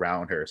world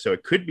around her. So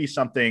it could be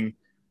something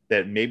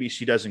that maybe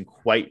she doesn't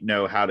quite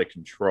know how to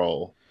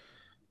control.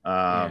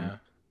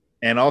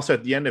 And also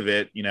at the end of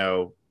it,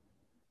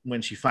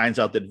 when she finds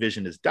out that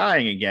Vision is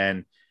dying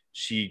again,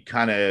 she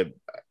kind of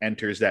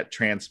enters that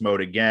trance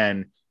mode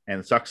again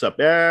and sucks up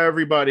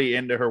everybody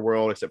into her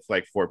world except for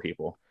like 4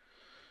 people.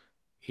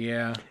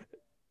 Yeah,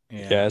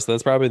 so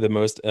that's probably the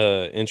most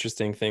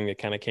interesting thing that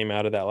kind of came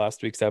out of that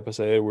last week's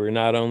episode, where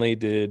not only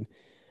did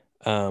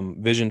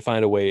Vision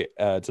find a way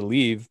to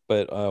leave,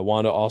 but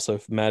Wanda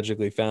also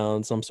magically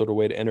found some sort of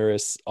way to enter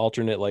this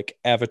alternate like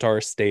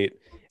avatar state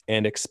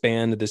and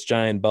expand this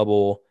giant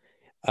bubble,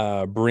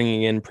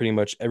 bringing in pretty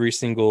much every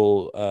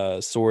single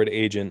sword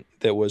agent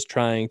that was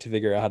trying to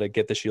figure out how to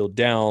get the shield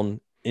down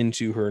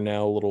into her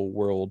now little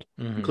world,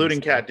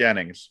 including Kat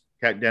Dennings.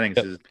 Kat Dennings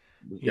is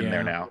in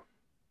there now,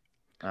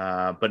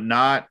 but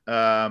not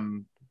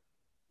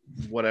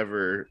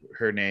whatever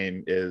her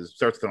name is,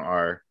 starts with an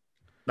R.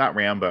 Not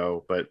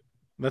Rambo, but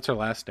that's her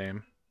last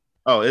name.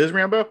 Oh, it is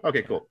Rambo?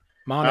 Okay, cool.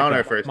 Monica. I don't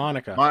know first.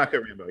 Monica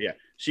Rambo, yeah.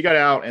 She got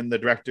out, and the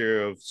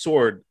director of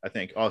Sword, I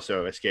think,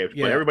 also escaped.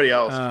 Yeah. But everybody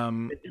else,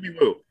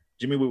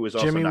 Jimmy Woo was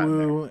also not in there.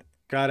 Jimmy Woo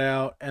got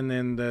out, and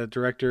then the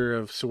director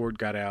of Sword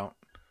got out.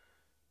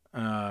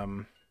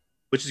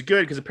 Which is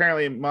good, because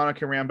apparently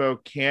Monica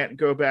Rambeau can't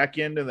go back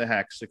into the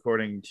Hex,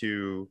 according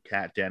to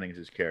Kat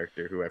Dennings'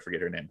 character, who I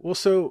forget her name. Well,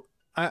 so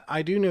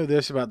I do know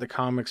this about the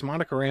comics.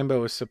 Monica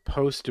Rambeau is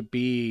supposed to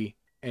be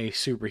a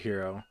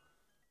superhero.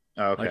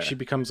 Okay. Like, she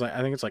becomes like,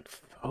 I think it's like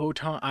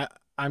Photon.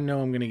 I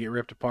know I'm gonna get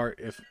ripped apart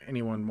if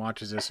anyone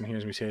watches this and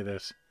hears me say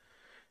this.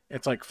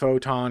 It's like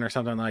Photon or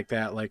something like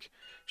that. Like,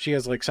 she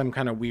has like some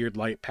kind of weird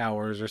light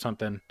powers or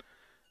something.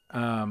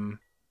 And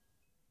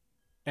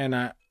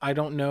I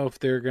don't know if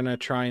they're gonna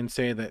try and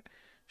say that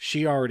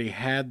she already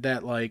had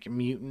that like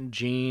mutant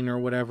gene or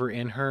whatever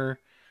in her,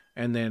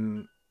 and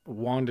then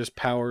Wanda's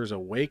powers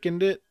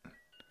awakened it.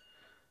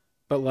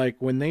 But like,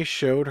 when they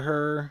showed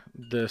her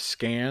the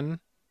scan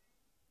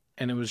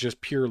and it was just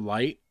pure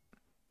light,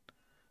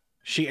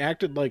 she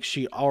acted like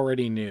she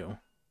already knew.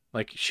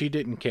 Like, she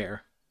didn't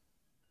care.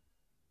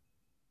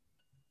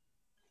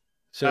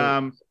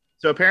 So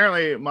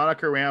apparently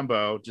Monica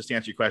Rambeau, just to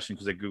answer your question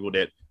because I Googled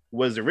it,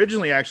 was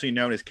originally actually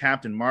known as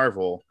Captain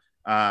Marvel.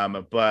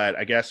 But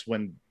I guess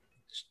when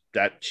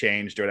that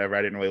changed or whatever,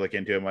 I didn't really look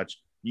into it much.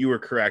 You were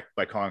correct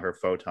by calling her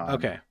Photon.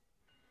 Okay.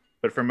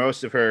 But for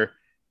most of her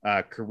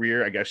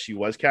career, I guess she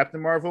was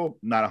Captain Marvel.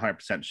 Not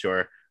 100%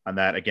 sure on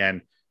that.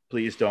 Again,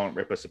 please don't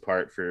rip us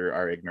apart for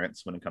our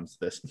ignorance when it comes to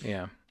this.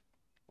 Yeah.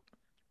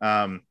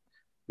 But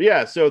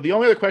yeah, so the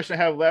only other question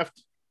I have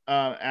left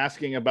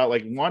asking about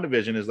like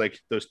WandaVision is like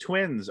those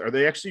twins. Are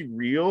they actually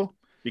real?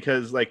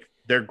 Because like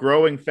they're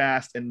growing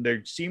fast and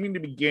they're seeming to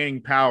be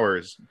gaining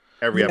powers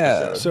every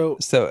Yeah.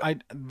 episode. So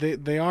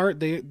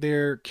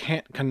they're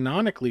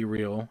canonically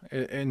real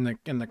in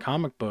the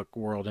comic book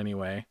world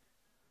anyway.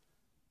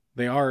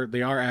 They are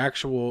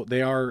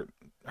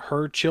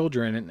her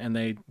children, and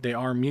they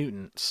are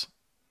mutants.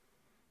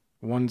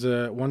 One's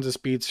a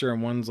speedster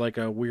and one's like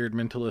a weird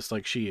mentalist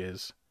like she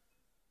is.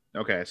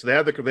 Okay, so they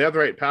have the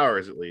right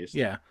powers at least.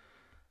 Yeah.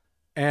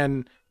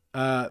 And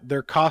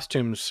their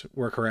costumes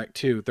were correct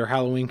too. Their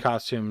Halloween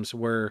costumes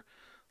were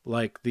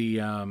like the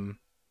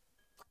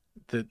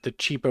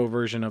cheapo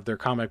version of their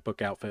comic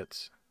book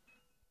outfits.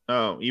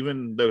 Oh,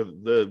 even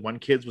the one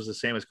kid's was the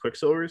same as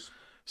Quicksilver's?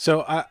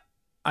 So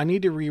I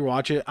need to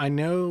rewatch it. I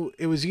know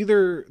it was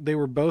either they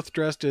were both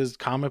dressed as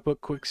comic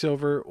book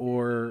Quicksilver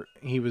or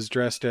he was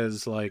dressed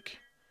as like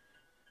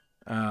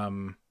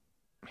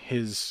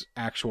his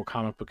actual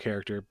comic book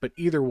character. But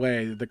either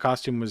way, the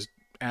costume was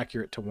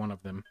accurate to one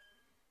of them.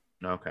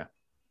 Okay.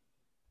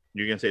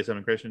 You're gonna say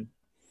something, Christian?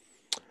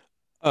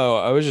 Oh,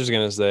 I was just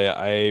gonna say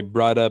I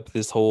brought up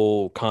this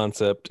whole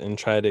concept and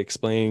tried to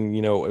explain,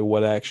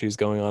 what actually is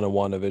going on in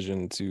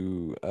WandaVision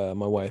to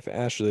my wife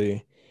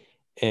Ashley,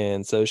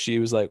 and so she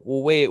was like,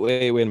 "Well, wait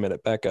a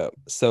minute, back up."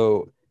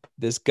 So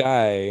this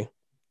guy,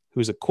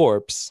 who's a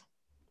corpse,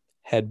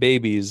 had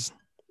babies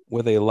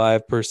with a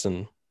live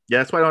person. Yeah,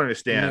 that's what I don't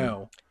understand.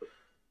 No.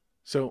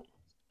 So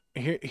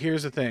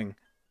here's the thing.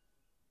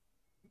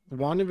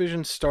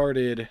 WandaVision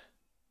started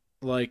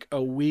like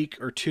a week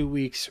or 2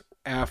 weeks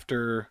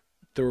after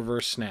the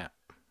reverse snap.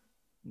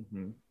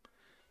 Mm-hmm.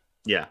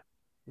 Yeah.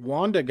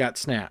 Wanda got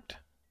snapped.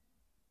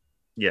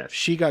 Yes.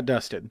 She got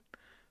dusted.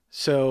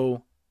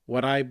 So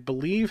what I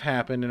believe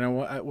happened, and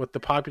what the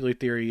popular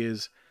theory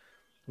is,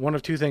 one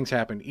of two things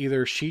happened.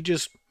 Either she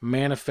just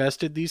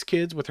manifested these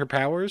kids with her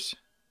powers.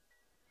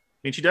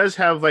 I mean, she does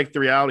have like the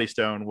Reality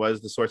Stone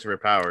was the source of her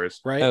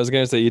powers, right? I was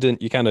gonna say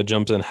you kind of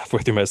jumped in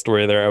halfway through my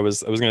story there. I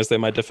was gonna say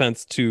my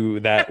defense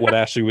to that, what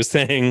Ashley was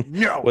saying,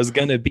 was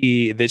gonna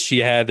be that she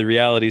had the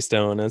Reality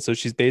Stone, and so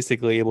she's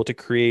basically able to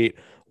create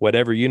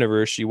whatever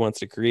universe she wants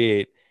to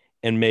create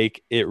and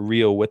make it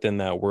real within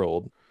that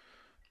world.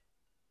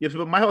 Yes,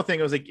 but my whole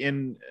thing was like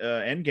in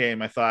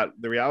Endgame, I thought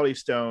the Reality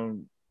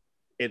Stone,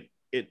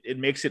 it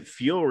makes it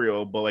feel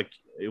real, but like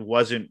it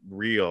wasn't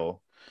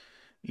real.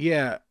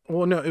 Yeah.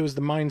 Well, no, it was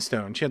the Mind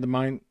Stone. She had the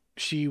mind.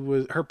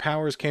 Her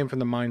powers came from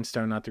the Mind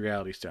Stone, not the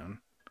Reality Stone.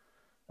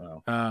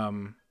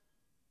 Wow.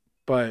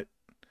 But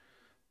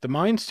the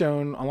Mind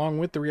Stone, along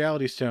with the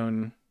Reality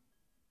Stone,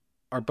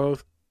 are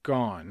both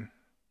gone.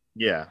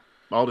 Yeah,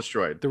 all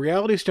destroyed. The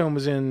Reality Stone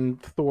was in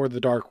Thor: The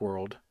Dark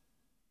World.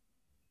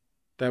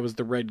 That was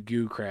the red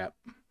goo crap.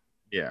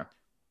 Yeah.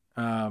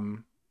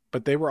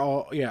 But they were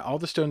all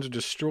the stones are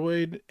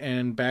destroyed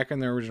and back in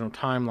their original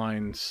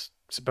timelines,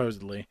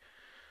 supposedly.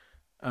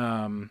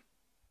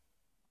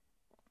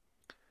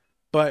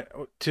 But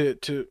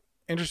to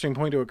interesting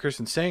point to what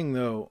Kristen's saying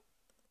though,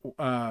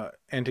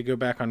 and to go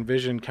back on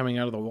Vision coming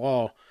out of the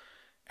wall,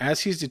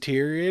 as he's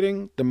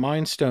deteriorating, the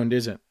Mind Stone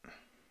isn't.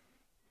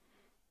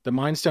 The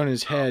Mind Stone in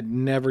his head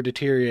never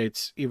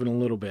deteriorates even a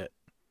little bit.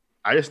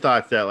 I just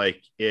thought that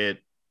like he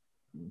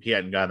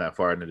hadn't gotten that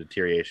far into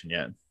deterioration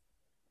yet.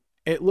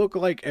 It looked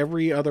like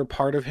every other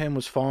part of him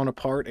was falling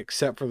apart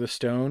except for the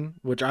stone,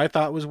 which I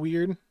thought was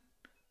weird.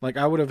 Like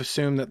I would have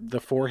assumed that the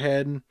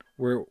forehead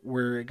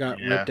where it got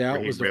ripped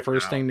out was the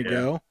first thing to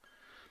go.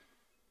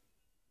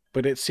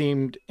 But it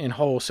seemed in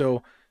whole.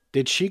 So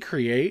did she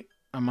create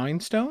a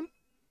Mind Stone?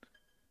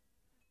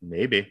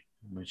 Maybe.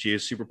 She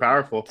is super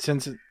powerful.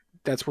 Since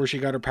that's where she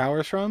got her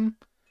powers from?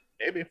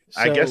 Maybe.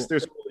 So, I guess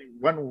there's only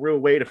one real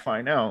way to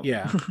find out.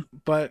 Yeah.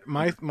 But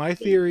my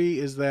theory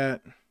is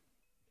that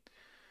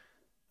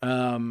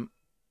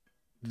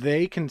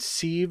they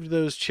conceived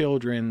those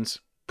children's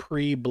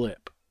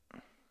pre-blip.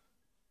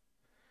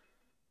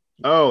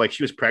 Oh, like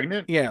she was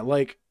pregnant? Yeah,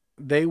 like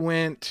they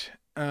went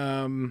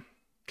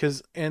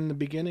because in the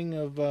beginning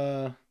of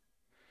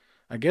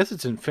I guess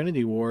it's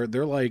Infinity War,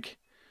 they're like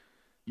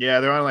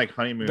they're on like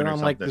honeymoon. They're on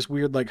something. Like this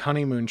weird like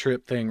honeymoon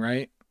trip thing,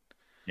 right?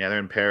 Yeah, they're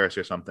in Paris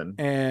or something.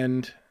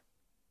 And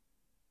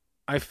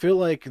I feel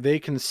like they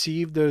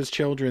conceived those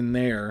children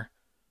there.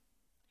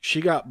 She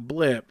got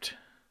blipped,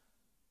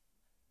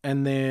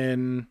 and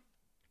then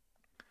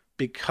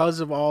because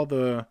of all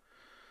the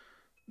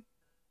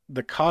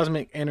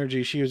cosmic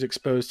energy she was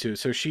exposed to.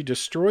 So she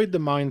destroyed the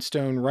Mind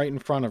Stone right in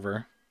front of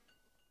her.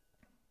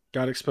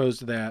 Got exposed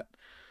to that.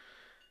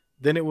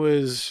 Then it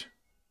was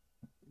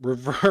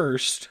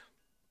reversed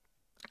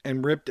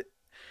and ripped.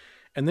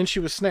 And then she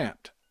was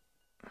snapped.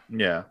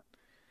 Yeah.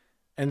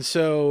 And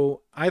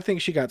so I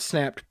think she got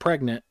snapped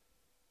pregnant.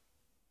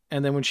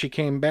 And then when she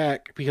came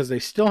back, because they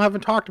still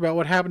haven't talked about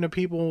what happened to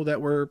people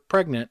that were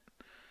pregnant.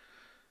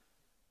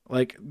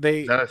 Like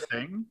is that a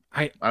thing?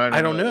 I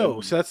don't know.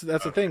 So that's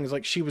the thing. It's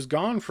like she was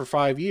gone for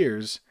 5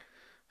 years.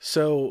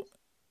 So,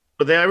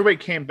 but everybody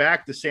came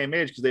back the same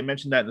age because they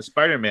mentioned that in the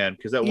Spider-Man.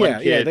 Because that one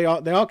kid, they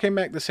all came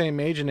back the same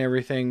age and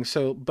everything.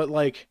 So, but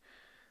like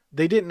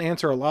they didn't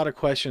answer a lot of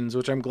questions,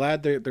 which I'm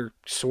glad they're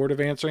sort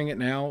of answering it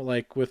now,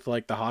 like with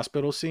like the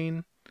hospital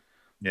scene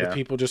with Yeah.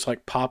 people just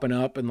like popping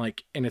up and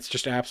like, and it's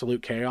just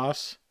absolute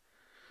chaos.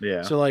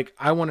 Yeah. So like,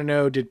 I want to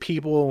know, did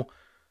people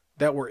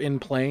that were in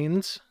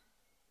planes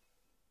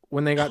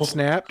when they got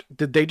snapped,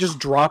 did they just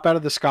drop out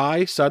of the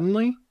sky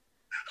suddenly?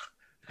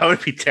 That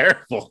would be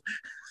terrible.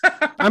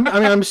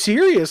 I'm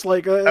serious.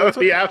 Like, That would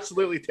be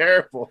absolutely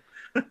terrible.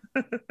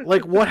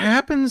 like what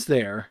happens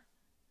there?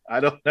 I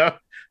don't know.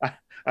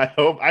 I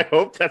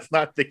hope that's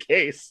not the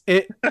case.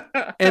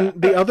 And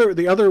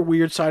the other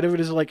weird side of it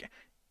is like,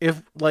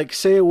 if like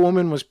say a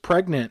woman was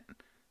pregnant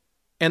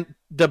and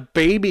the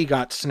baby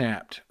got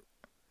snapped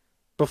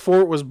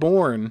before it was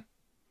born,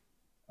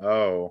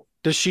 Oh,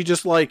 does she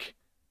just like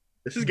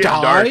this is getting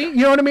die? dark. You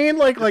know what I mean?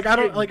 Like I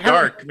don't like how,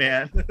 dark,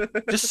 man.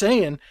 just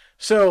saying.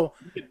 So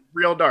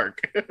Real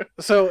dark.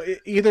 so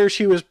either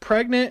she was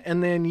pregnant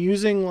and then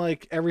using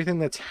like everything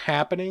that's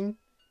happening,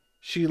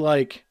 she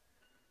like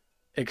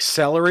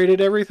accelerated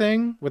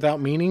everything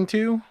without meaning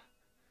to.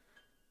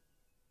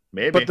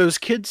 Maybe. But those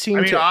kids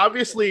seem to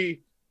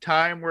obviously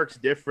time works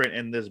different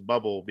in this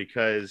bubble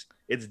because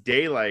it's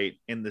daylight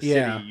in the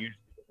city usually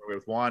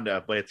with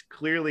Wanda, but it's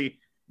clearly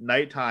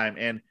nighttime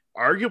and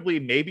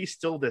arguably maybe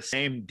still the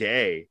same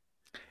day.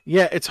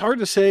 Yeah, it's hard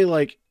to say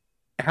like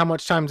how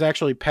much time's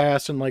actually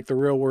passed in like the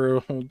real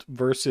world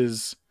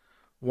versus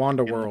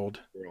Wanda world.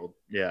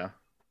 Yeah.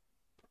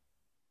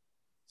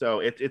 So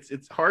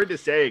it's hard to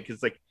say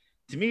because like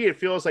to me it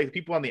feels like the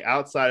people on the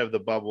outside of the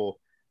bubble,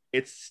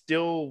 it's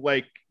still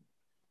like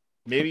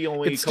maybe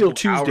only it's a couple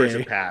still hours Tuesday.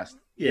 have passed.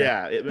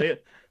 Yeah,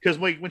 because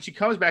when she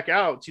comes back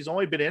out, she's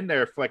only been in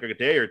there for like a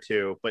day or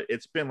two, but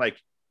it's been like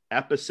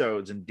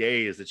episodes and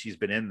days that she's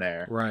been in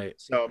there. Right.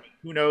 So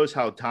who knows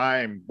how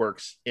time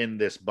works in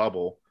this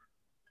bubble?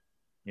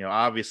 You know,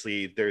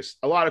 obviously there's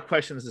a lot of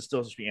questions that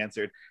still should be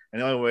answered,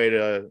 and the only way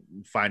to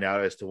find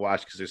out is to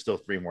watch because there's still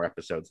 3 more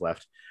episodes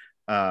left.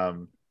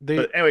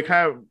 But anyway,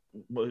 go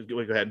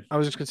ahead. I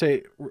was just gonna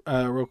say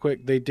real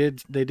quick, they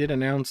did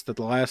announce that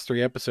the last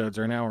 3 episodes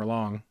are an hour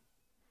long.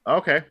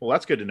 Okay, well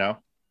that's good to know.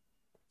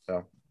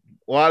 So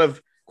a lot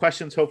of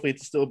questions hopefully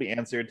to still be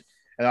answered,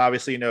 and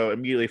obviously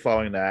immediately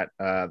following that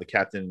the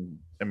Captain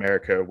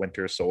America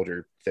Winter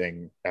Soldier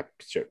thing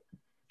episode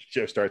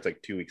show starts like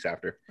 2 weeks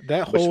after.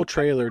 That whole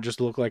trailer just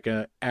looked like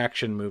an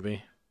action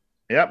movie.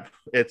 Yep,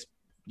 it's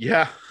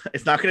not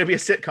going to be a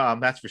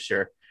sitcom, that's for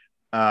sure.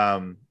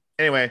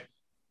 Anyway,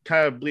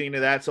 kind of bleeding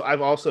to that. So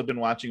I've also been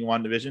watching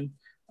WandaVision,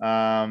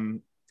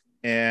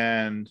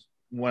 and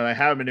when I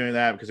haven't been doing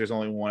that because there's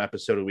only 1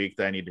 episode a week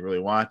that I need to really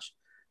watch.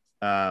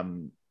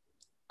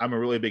 I'm a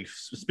really big,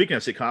 speaking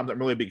of sitcoms, I'm a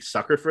really big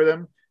sucker for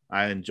them.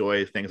 I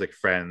enjoy things like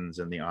Friends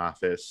and The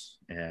Office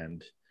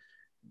and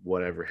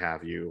whatever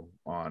have you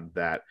on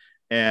that.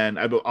 And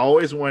I've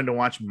always wanted to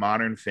watch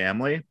Modern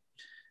Family.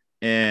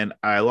 And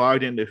I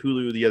logged into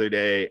Hulu the other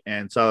day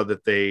and saw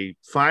that they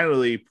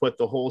finally put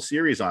the whole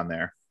series on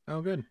there.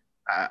 Oh, good.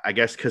 I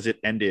guess because it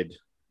ended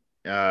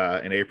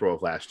in April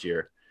of last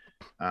year.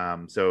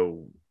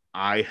 So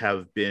I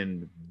have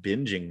been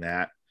binging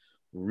that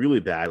really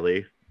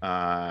badly.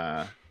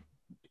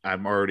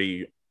 I'm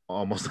already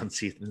almost on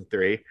season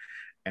 3,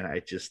 and I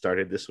just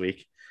started this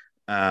week.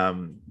 So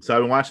I've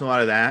been watching a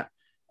lot of that.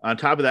 On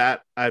top of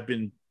that, I've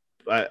been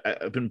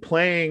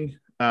playing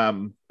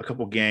a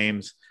couple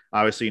games.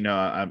 Obviously,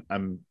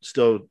 I'm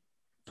still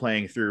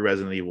playing through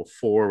Resident Evil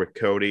 4 with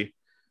Cody.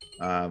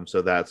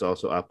 So that's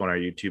also up on our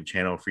YouTube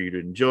channel for you to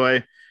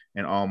enjoy,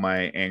 and all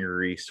my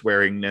angry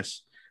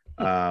swearingness.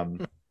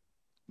 But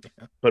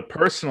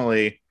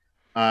personally,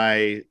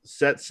 I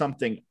set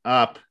something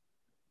up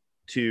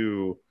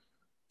to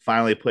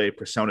finally play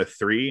Persona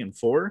 3 and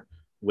 4,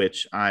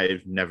 which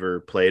I've never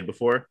played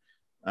before.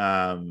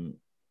 And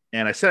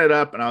I set it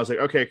up and I was like,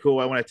 okay, cool.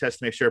 I want to test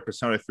to make sure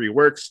Persona 3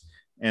 works.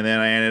 And then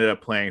I ended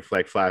up playing for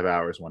like 5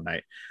 hours one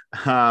night.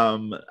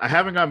 I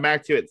haven't gone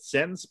back to it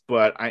since,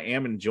 but I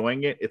am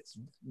enjoying it. It's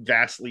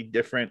vastly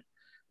different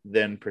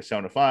than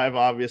Persona 5,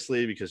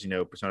 obviously, because,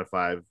 Persona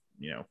 5,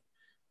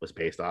 was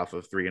based off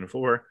of 3 and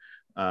 4.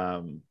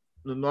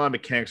 A lot of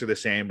mechanics are the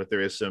same, but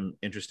there is some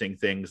interesting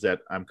things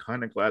that I'm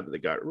kind of glad that they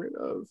got rid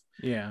of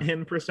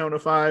in Persona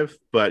 5.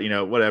 But,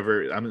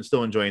 whatever. I'm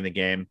still enjoying the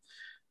game.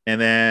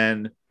 And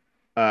then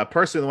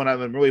personally, the one I've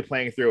been really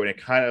playing through, and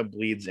it kind of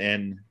bleeds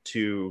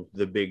into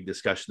the big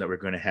discussion that we're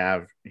going to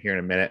have here in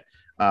a minute,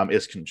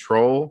 is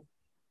Control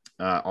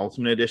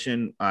Ultimate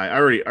Edition. I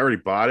already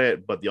bought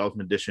it, but the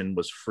Ultimate Edition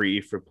was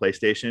free for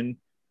PlayStation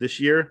this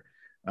year.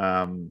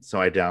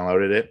 So I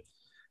downloaded it,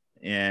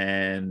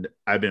 and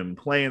I've been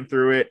playing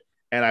through it,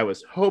 and I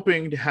was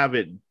hoping to have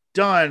it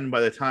done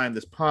by the time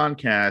this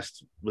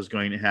podcast was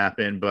going to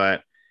happen,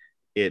 but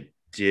it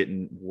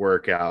didn't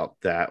work out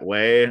that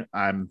way.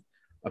 I'm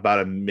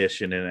about a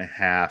mission and a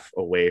half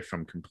away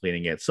from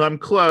completing it. So I'm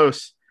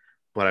close,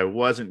 but I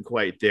wasn't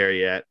quite there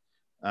yet,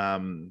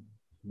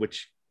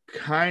 which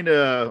kind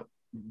of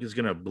is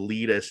going to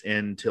bleed us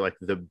into like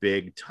the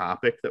big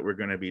topic that we're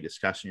going to be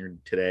discussing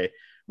today,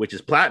 which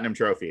is platinum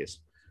trophies.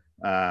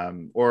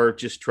 or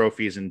just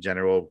trophies in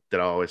general that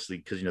I'll always,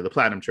 because the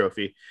Platinum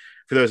Trophy,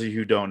 for those of you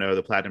who don't know,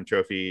 the Platinum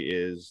Trophy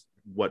is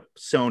what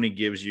Sony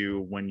gives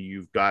you when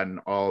you've gotten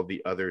all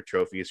the other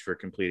trophies for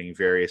completing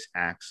various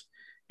acts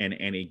in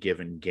any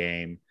given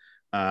game.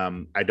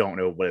 I don't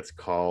know what it's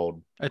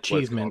called.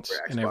 Achievements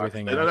and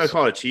everything else. else. I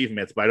call it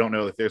achievements, but I don't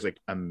know if there's like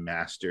a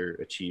master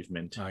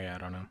achievement. Oh yeah, I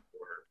don't know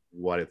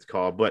what it's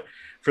called. But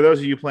for those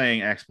of you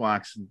playing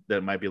Xbox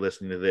that might be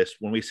listening to this,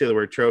 when we say the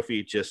word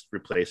trophy, just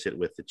replace it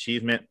with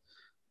achievement.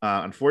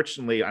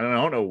 Unfortunately, I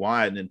don't know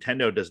why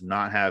Nintendo does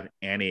not have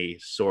any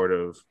sort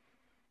of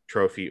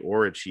trophy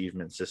or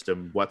achievement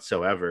system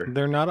whatsoever.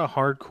 They're not a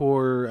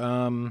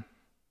hardcore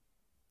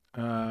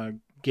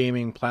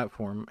gaming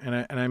platform,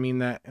 and I mean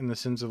that in the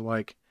sense of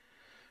like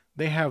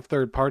they have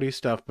third party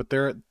stuff, but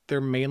they're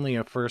mainly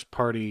a first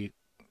party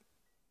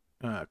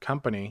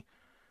company,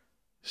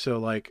 so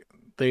like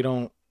they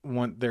don't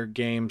want their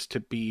games to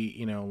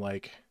be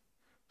like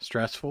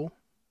stressful,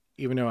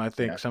 even though I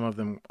think some of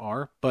them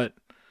are, but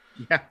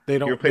they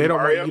don't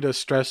want you to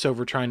stress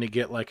over trying to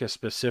get like a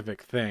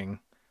specific thing.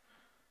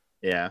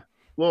 Yeah.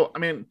 Well, I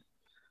mean,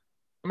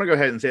 I'm gonna go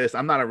ahead and say this.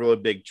 I'm not a really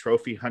big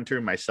trophy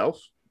hunter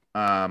myself.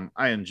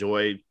 I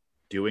enjoy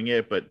doing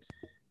it, but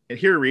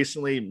here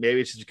recently, maybe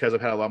it's just because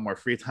I've had a lot more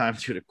free time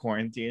due to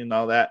quarantine and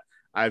all that,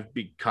 I've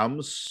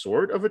become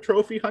sort of a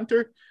trophy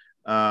hunter.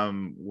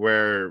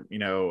 Where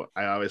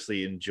I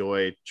obviously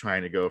enjoy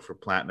trying to go for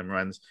platinum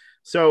runs.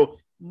 So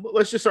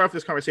let's just start off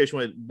this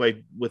conversation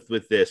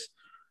with this.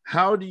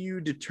 How do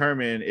you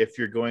determine if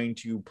you're going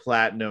to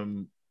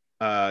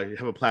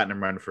have a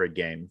platinum run for a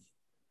game?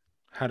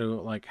 How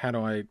do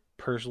I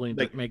personally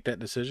make that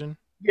decision?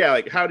 Yeah,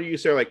 like how do you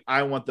say like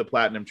I want the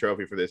platinum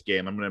trophy for this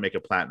game? I'm going to make a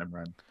platinum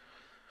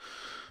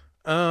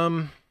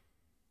run.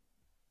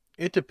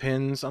 It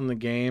depends on the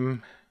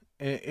game.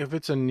 If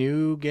it's a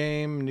new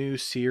game, new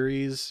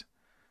series,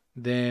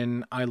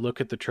 then I look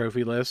at the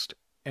trophy list,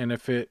 and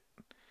if it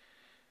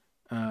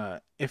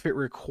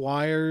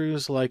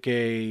requires like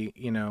a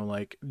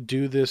like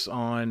do this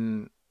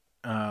on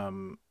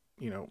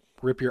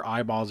rip your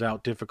eyeballs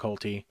out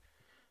difficulty,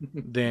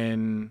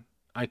 then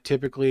I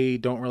typically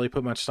don't really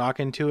put much stock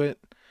into it,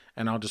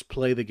 and I'll just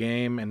play the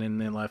game, and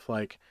then if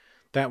like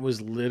that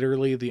was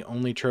literally the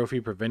only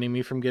trophy preventing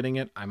me from getting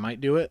it, I might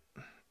do it.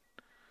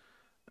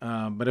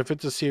 But if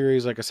it's a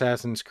series like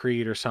Assassin's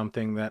Creed or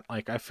something that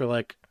like I feel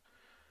like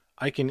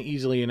I can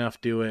easily enough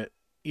do it,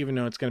 even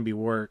though it's going to be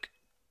work,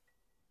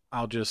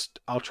 I'll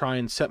try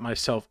and set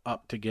myself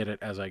up to get it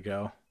as I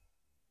go.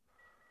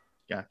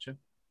 Gotcha.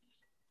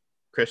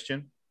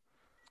 Christian?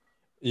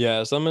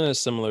 Yeah, so I'm in a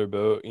similar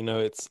boat.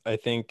 I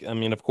think,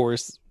 of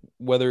course,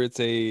 whether it's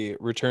a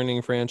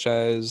returning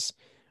franchise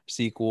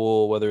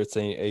sequel, whether it's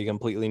a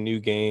completely new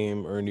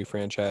game or a new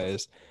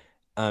franchise,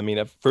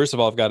 first of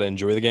all, I've got to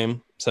enjoy the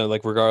game. So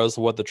like, regardless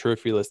of what the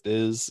trophy list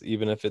is,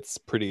 even if it's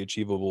pretty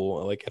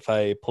achievable, like if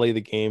I play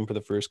the game for the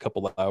first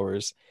couple of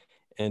hours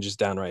and just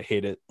downright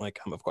hate it, like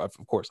of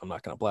course I'm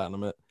not going to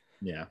platinum it.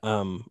 Yeah.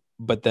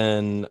 But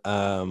then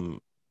I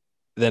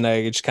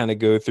just kind of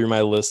go through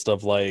my list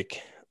of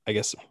like, I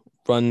guess,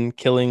 run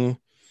killing,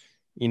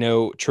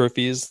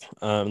 trophies.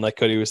 Like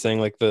Cody was saying,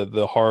 like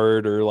the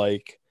hard or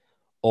like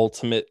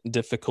ultimate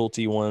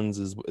difficulty ones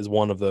is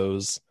one of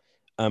those.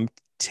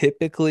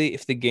 Typically,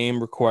 if the game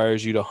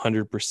requires you to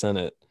 100%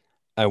 it,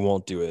 I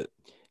won't do it.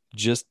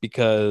 Just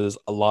because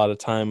a lot of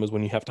times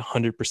when you have to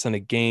 100% a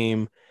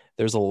game,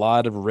 there's a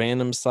lot of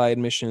random side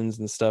missions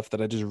and stuff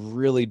that I just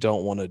really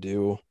don't want to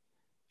do.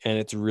 And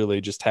it's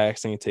really just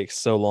taxing. It takes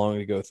so long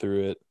to go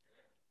through it.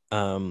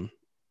 And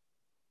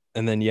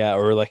then,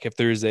 or like if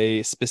there's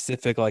a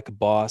specific like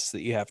boss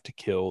that you have to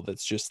kill,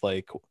 that's just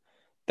like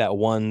that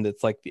one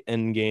that's like the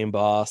end game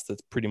boss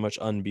that's pretty much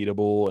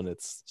unbeatable and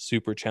it's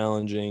super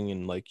challenging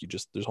and like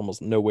there's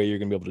almost no way you're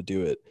gonna be able to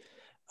do it.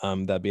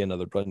 That'd be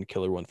another run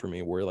killer one for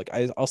me, where like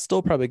I'll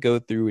still probably go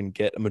through and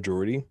get a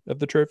majority of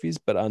the trophies,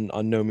 but on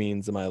no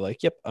means am I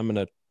like, yep, I'm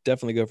gonna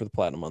definitely go for the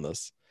platinum on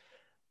this.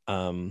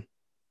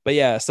 But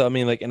yeah, so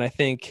and I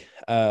think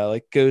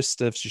like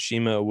Ghost of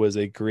Tsushima was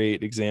a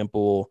great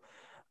example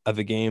of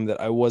a game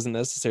that I wasn't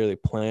necessarily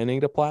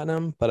planning to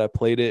platinum, but I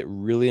played it,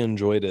 really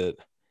enjoyed it,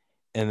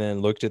 and then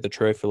looked at the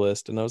trophy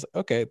list and I was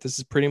like, okay, this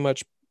is pretty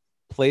much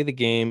play the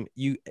game.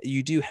 You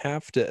do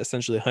have to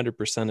essentially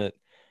 100% it,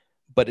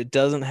 but it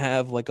doesn't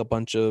have like a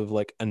bunch of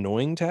like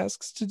annoying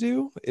tasks to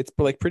do. It's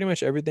like pretty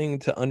much everything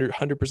to under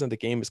 100% the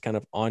game is kind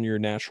of on your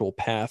natural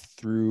path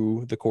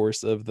through the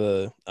course of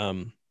the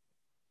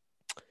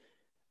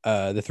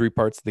 3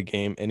 parts of the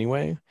game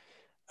anyway,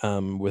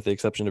 with the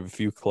exception of a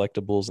few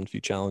collectibles and a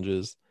few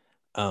challenges.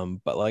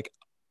 But like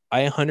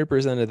I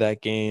 100% of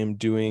that game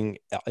doing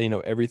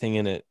everything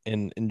in it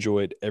and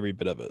enjoyed every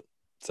bit of it.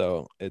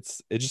 So it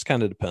just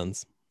kind of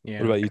depends. Yeah.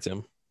 What about you,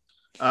 Tim?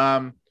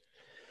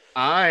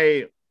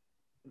 I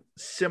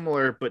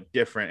similar but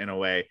different in a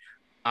way.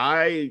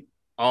 I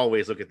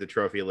always look at the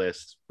trophy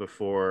list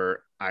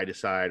before I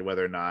decide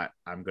whether or not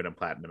I'm going to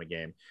platinum a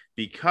game,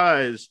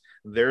 because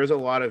there's a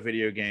lot of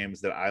video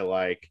games that I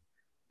like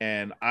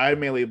and I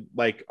mainly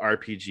like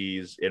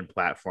RPGs and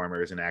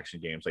platformers and action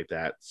games like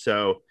that.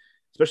 So,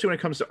 especially when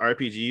it comes to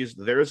RPGs,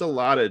 there's a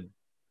lot of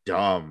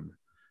dumb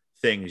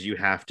things you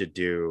have to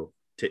do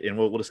to, and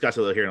we'll discuss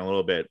it here in a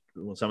little bit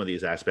with some of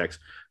these aspects.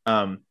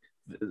 Um,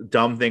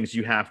 Dumb things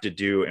you have to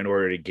do in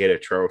order to get a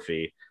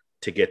trophy,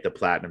 to get the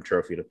platinum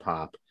trophy to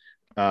pop.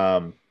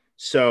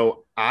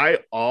 So I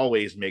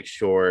always make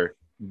sure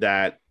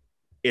that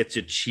it's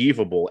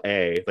achievable.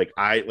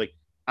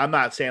 I'm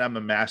not saying I'm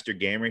a master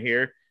gamer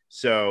here,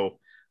 so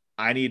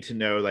I need to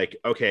know, like,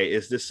 okay,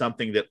 is this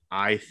something that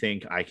I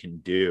think I can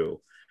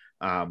do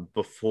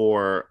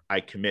before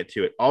I commit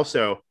to it?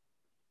 Also,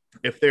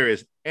 if there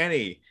is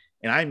any,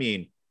 and I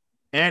mean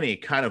any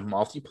kind of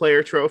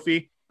multiplayer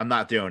trophy, I'm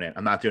not doing it.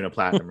 I'm not doing a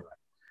platinum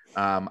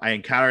run. I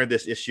encountered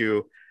this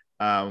issue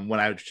when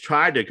I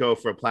tried to go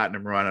for a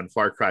platinum run on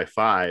Far Cry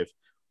 5,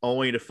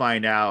 only to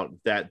find out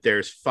that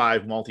there's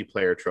 5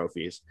 multiplayer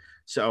trophies.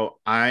 So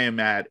I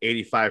am at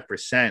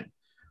 85%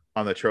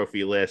 on the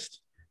trophy list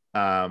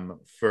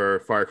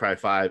for Far Cry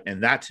 5.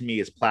 And that to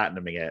me is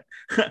platinuming it,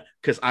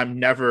 because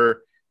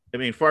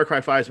Far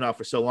Cry 5 has been out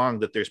for so long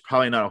that there's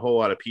probably not a whole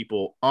lot of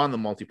people on the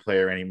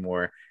multiplayer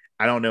anymore.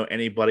 I don't know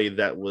anybody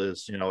that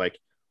was, like,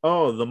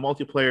 oh, the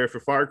multiplayer for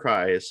Far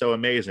Cry is so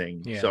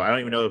amazing. Yeah. So I don't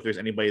even know if there's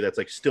anybody that's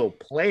like still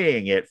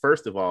playing it,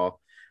 first of all.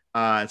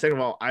 And second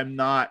of all, I'm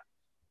not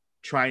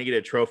trying to get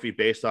a trophy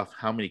based off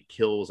how many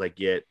kills I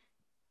get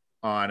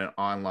on an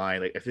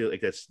online. Like, I feel like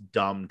that's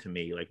dumb to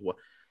me. Like,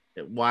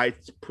 why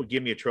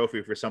give me a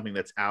trophy for something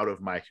that's out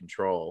of my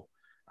control?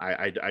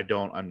 I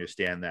don't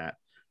understand that.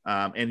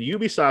 And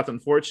Ubisoft,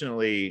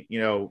 unfortunately,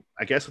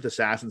 I guess with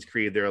Assassin's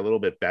Creed, they're a little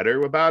bit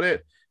better about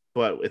it.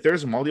 But if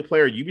there's a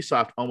multiplayer,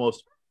 Ubisoft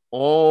almost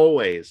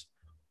always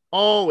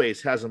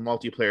has a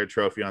multiplayer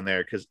trophy on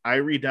there, because I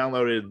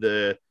re-downloaded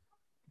the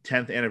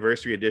 10th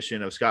anniversary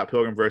edition of Scott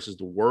Pilgrim versus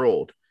the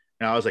World,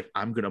 and I was like,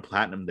 I'm gonna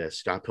platinum this.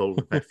 Scott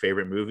Pilgrim, my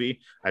favorite movie.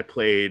 I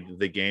played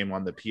the game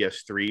on the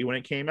PS3 when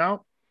it came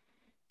out.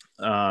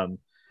 Yeah,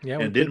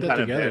 we played that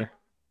together.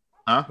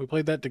 We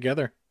played that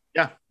together.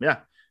 Yeah,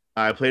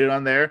 I played it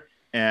on there,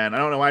 and I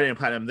don't know why I didn't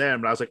platinum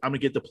then, but I was like, I'm gonna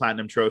get the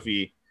platinum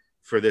trophy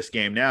for this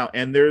game now.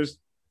 And there's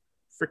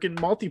freaking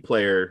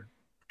multiplayer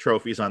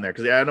trophies on there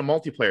because they added a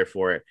multiplayer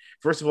for it.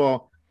 First of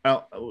all,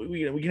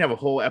 we can have a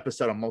whole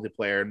episode on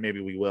multiplayer, and maybe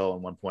we will at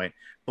one point,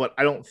 but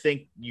I don't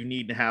think you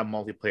need to have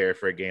multiplayer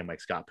for a game like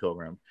Scott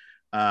Pilgrim.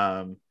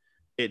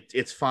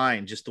 It's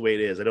fine just the way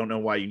it is. I don't know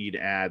why you need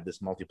to add this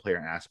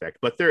multiplayer aspect,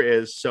 but there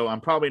is. So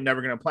I'm probably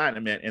never going to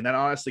platinum it, and that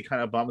honestly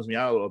kind of bums me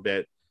out a little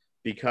bit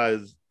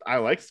because I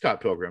like Scott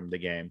Pilgrim, the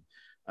game.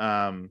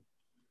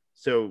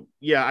 So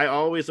yeah, I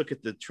always look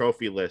at the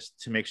trophy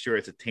list to make sure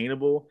it's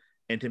attainable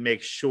and to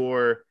make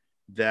sure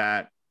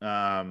that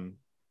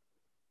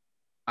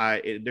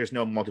there's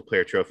no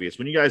multiplayer trophies.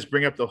 When you guys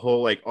bring up the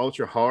whole like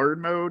ultra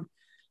hard mode,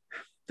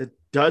 that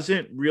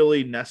doesn't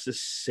really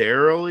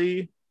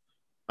necessarily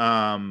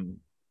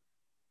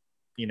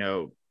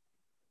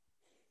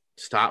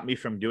stop me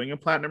from doing a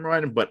platinum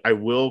run, but I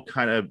will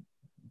kind of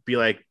be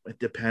like, it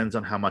depends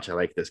on how much I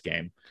like this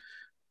game.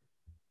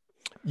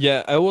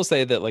 Yeah, I will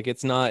say that like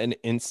it's not an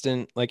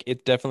instant, like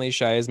it definitely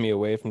shies me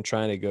away from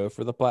trying to go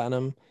for the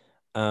platinum.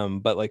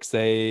 But like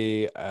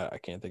say I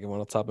can't think of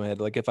one off the top of my head.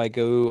 Like if I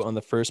go on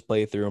the first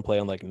playthrough and play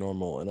on like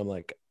normal, and I'm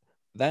like,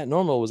 that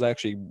normal was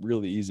actually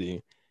really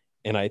easy,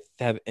 and I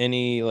have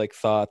any like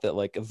thought that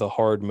like the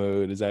hard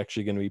mode is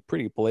actually going to be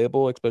pretty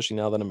playable, especially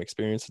now that I'm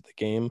experienced with the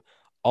game,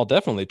 I'll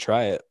definitely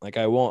try it. Like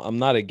I'm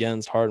not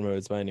against hard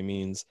modes by any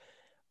means.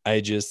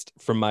 I just,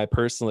 from my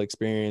personal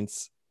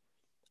experience,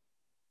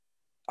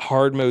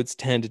 hard modes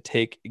tend to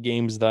take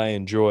games that I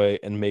enjoy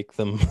and make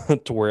them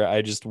to where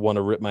I just want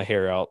to rip my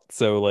hair out.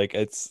 So like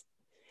it's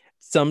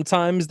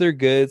sometimes they're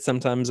good,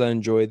 sometimes I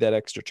enjoy that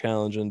extra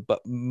challenge,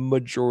 but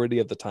majority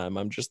of the time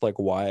I'm just like,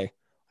 why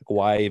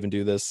even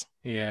do this?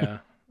 Yeah.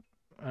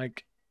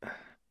 Like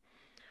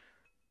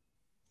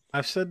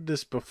I've said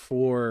this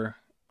before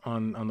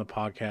on the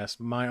podcast.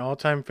 My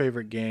all-time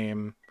favorite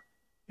game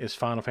is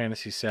Final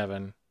Fantasy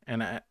VII,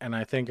 and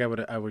I think I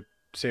would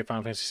say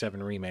Final Fantasy VII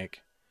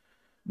Remake.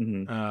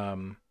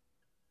 Mm-hmm.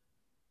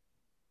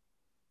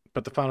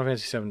 But the Final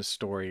Fantasy VII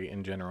story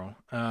in general.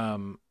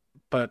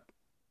 But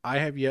I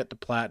have yet to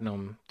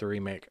platinum the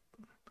remake.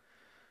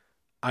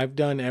 I've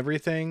done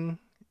everything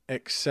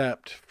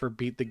except for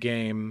beat the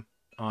game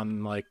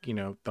on like,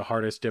 the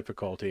hardest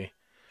difficulty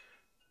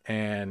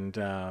and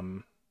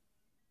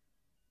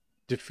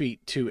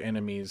defeat 2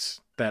 enemies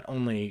that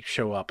only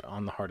show up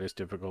on the hardest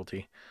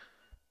difficulty.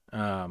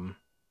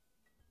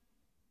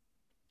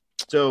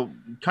 So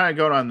kind of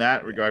going on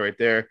that regard right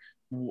there.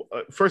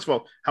 First of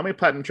all, how many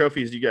platinum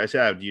trophies do you guys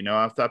have? Do you know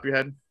off the top of your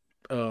head?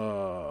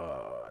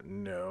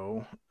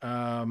 No.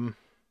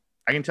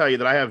 I can tell you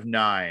that I have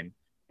 9,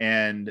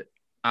 and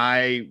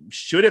I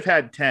should have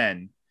had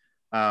 10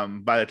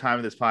 by the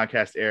time this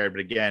podcast aired. But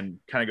again,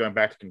 kind of going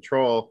back to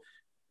Control,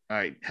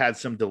 I had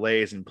some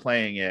delays in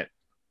playing it.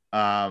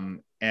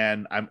 And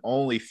I'm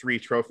only 3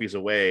 trophies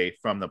away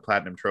from the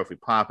platinum trophy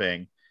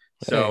popping.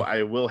 So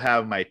I will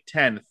have my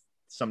 10th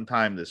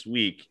sometime this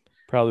week.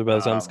 Probably by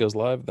the time this goes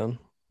live, then.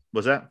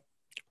 Was that?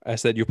 I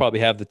said you'll probably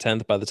have the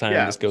 10th by the time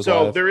this goes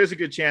so live. There is a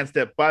good chance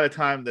that by the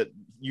time that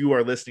you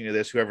are listening to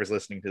this, whoever's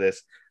listening to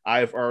this,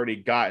 I've already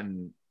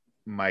gotten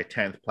my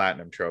 10th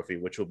platinum trophy,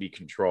 which will be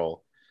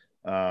Control.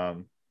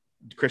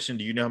 Christian,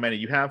 do you know how many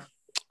you have?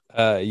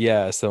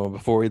 Yeah. So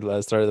before we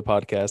started the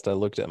podcast, I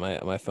looked at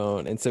my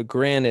phone, and so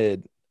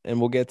granted, and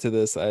we'll get to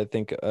this, I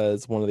think,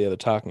 as one of the other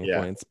talking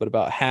points, but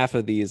about half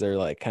of these are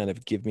like kind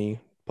of give me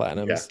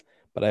platinums,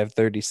 but I have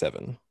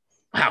 37.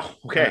 Wow.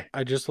 Okay.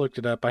 I just looked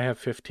it up. I have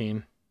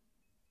 15.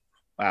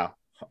 Wow.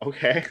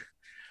 Okay.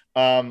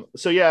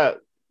 So yeah,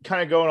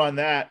 kind of going on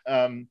that.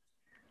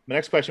 My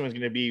next question was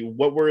going to be,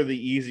 what were the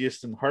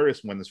easiest and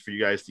hardest ones for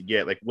you guys to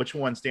get? Like, which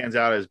one stands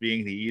out as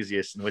being the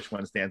easiest and which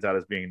one stands out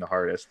as being the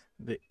hardest?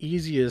 The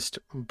easiest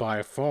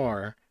by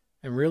far,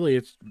 and really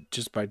it's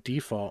just by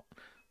default,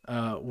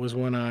 was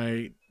when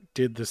I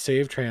did the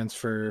save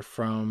transfer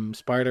from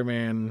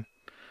Spider-Man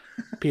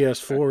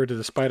PS4 to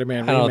the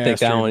Spider-Man remastered. I don't think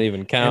that one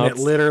even counts. And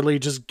it literally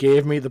just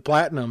gave me the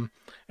platinum.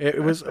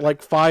 It was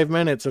like 5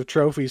 minutes of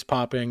trophies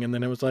popping, and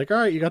then it was like, all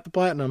right, you got the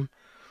platinum.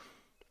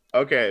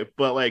 Okay,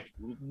 but like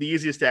the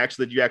easiest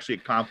that you actually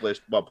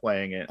accomplished while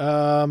playing it.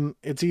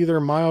 It's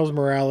either Miles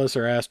Morales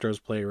or Astro's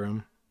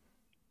Playroom.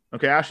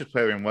 Okay, Astro's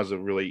Playroom was a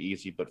really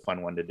easy but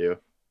fun one to do.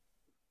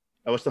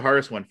 What's the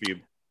hardest one for you?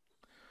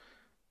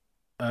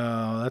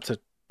 That's a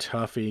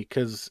toughie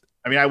because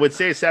I mean, I would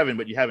say 7,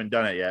 but you haven't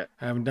done it yet.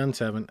 I haven't done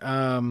 7.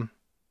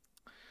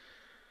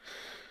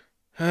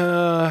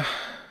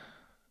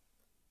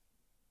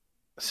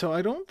 So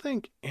I don't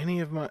think any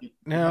of my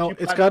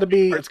it's got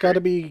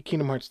to be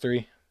Kingdom Hearts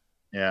 3.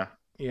 Yeah,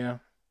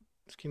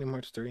 it's Kingdom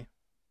Hearts 3.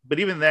 But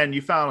even then,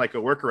 you found like a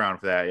workaround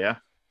for that, yeah,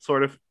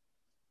 sort of.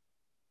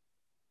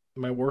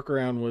 My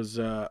workaround was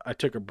I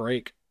took a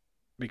break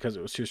because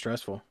it was too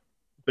stressful.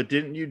 But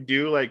didn't you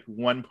do like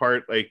one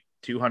part like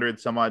 200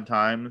 some odd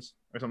times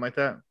or something like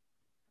that?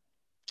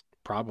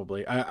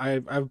 Probably.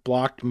 I've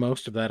blocked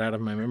most of that out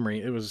of my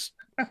memory. It was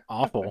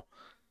awful.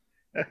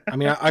 I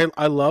mean,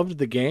 I loved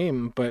the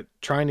game, but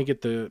trying to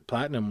get the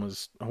platinum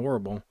was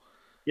horrible.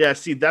 Yeah,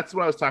 see, that's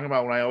what I was talking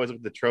about when I always look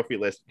at the trophy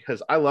list,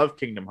 because I love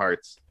Kingdom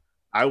Hearts.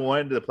 I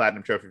wanted the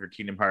platinum trophy for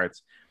Kingdom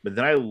Hearts, but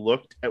then I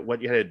looked at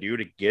what you had to do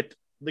to get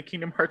the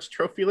Kingdom Hearts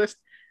trophy list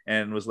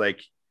and was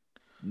like,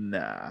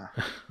 nah,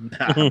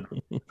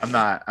 I'm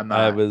not.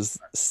 I was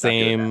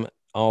same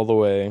all the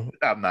way.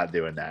 I'm not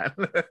doing that.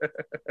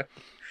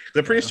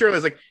 I'm pretty sure it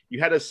was like you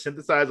had to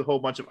synthesize a whole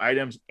bunch of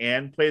items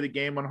and play the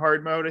game on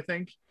hard mode, I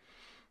think.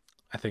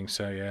 I think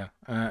so,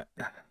 yeah.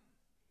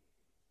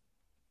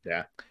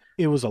 Yeah.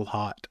 It was a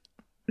lot.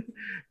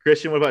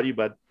 Christian, what about you,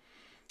 bud?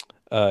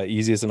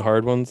 Easiest and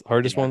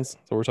hardest ones.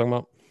 That's what we're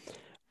talking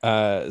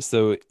about.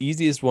 So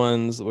easiest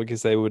ones, like I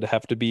say, would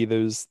have to be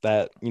those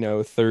that,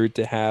 third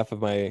to half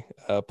of my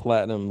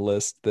platinum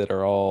list that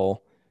are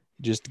all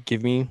just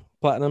give me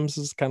platinums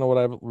is kind of what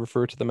I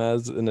refer to them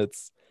as. And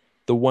it's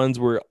the ones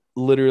where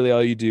literally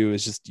all you do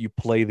is just you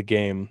play the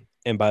game,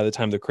 and by the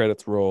time the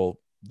credits roll,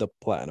 the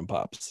platinum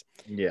pops.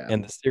 Yeah.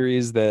 And the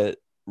series that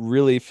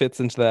really fits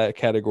into that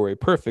category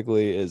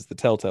perfectly is the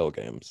Telltale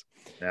games.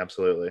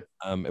 Absolutely.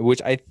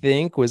 Which I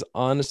think was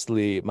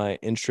honestly my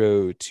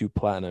intro to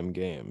platinum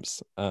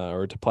games,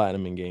 or to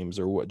platinum games,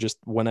 or what. Just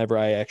whenever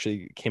I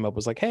actually came up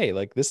was like, hey,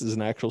 like this is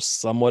an actual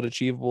somewhat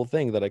achievable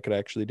thing that I could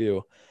actually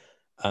do.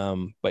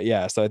 But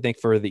yeah, so I think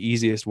for the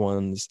easiest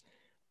ones,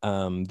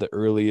 the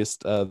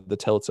earliest the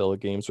Telltale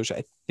games, which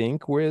I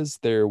think was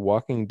their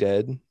Walking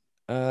Dead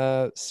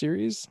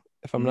series,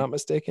 if I'm not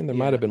mistaken. There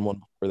might have been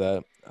one before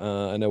that.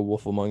 I know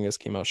Wolf Among Us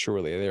came out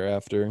shortly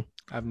thereafter.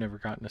 I've never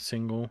gotten a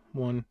single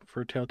one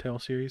for Telltale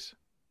series.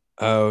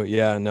 Oh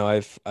yeah, no,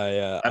 I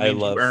mean,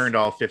 you earned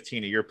all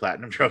 15 of your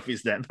platinum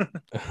trophies then.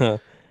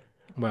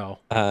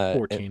 Well,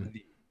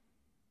 14.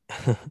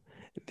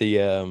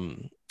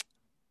 The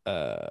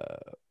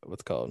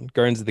what's it called?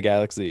 Guardians of the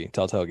Galaxy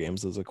Telltale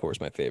games is of course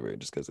my favorite,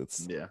 just because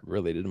it's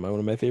related to one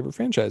of my favorite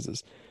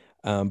franchises.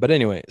 But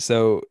anyway,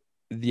 so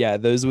yeah,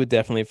 those would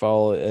definitely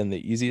fall in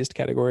the easiest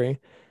category.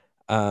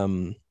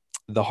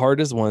 The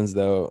hardest ones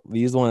though,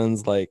 these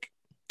ones, like,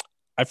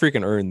 I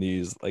freaking earned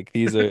these. Like,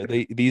 these are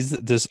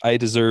I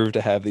deserve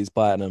to have these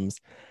platinums.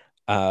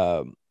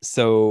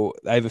 So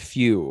I have a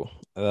few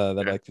that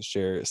I'd like to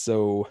share.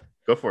 So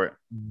go for it.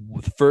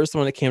 The first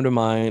one that came to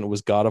mind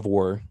was God of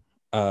War.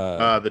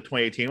 The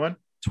 2018 one?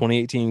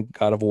 2018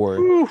 God of War.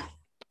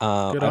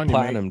 I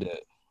platinumed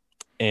it.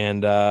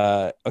 And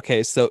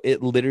okay, so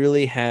it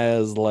literally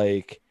has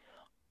like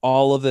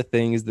all of the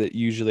things that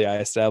usually I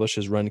establish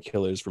as run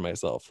killers for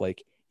myself.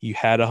 Like, you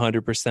had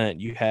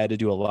 100%, you had to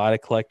do a lot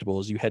of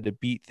collectibles, you had to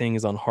beat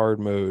things on hard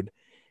mode,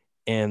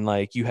 and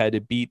like you had to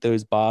beat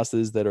those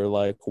bosses that are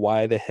like,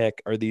 why the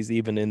heck are these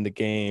even in the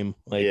game?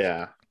 Like,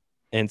 yeah.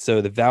 And so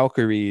the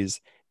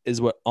Valkyries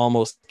is what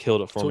almost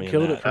killed it for me.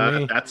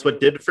 That's what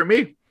did it for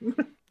me.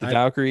 The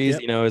Valkyries,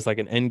 is like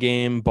an end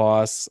game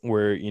boss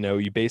where,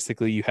 you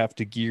basically, you have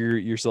to gear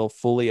yourself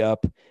fully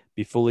up,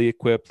 be fully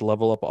equipped,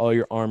 level up all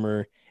your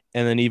armor,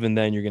 And then even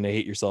then, you're going to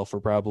hate yourself for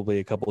probably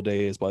a couple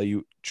days while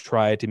you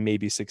try to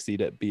maybe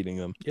succeed at beating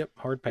them. Yep,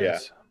 hard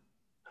pass.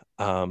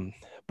 Yeah.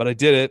 But I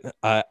did it.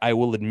 I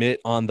will admit,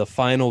 on the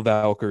final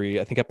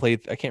Valkyrie, I think I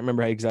can't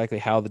remember exactly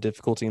how the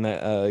difficulty in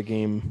that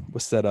game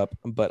was set up,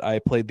 but I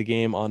played the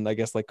game on, I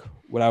guess, like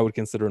what I would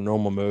consider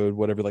normal mode,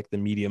 whatever like the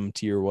medium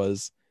tier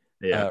was,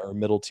 or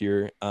middle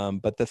tier.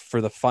 But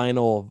for the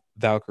final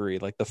Valkyrie,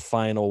 like the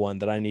final one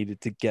that I needed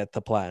to get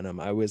the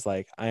platinum, I was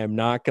like, I am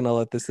not going to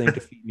let this thing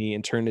defeat me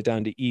and turn it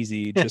down to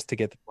easy just to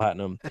get the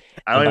platinum.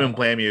 I don't even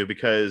blame you,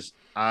 because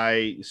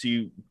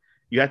you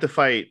have to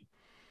fight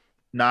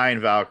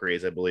 9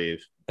 Valkyries, I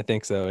believe. I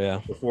think so,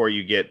 yeah. Before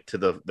you get to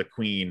the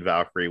Queen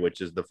Valkyrie,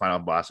 which is the final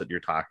boss that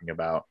you're talking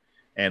about.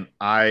 And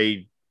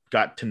I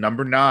got to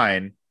number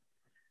 9,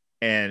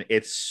 and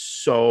it's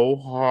so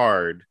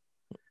hard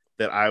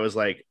that I was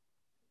like,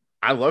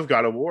 I love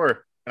God of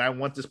War, and I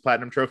want this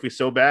platinum trophy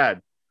so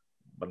bad,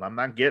 but I'm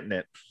not getting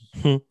it.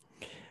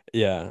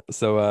 Yeah.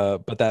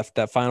 So, but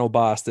that final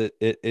boss,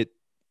 it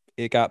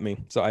got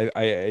me. So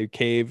I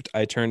caved.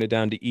 I turned it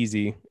down to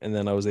easy, and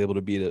then I was able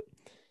to beat it.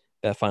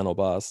 That final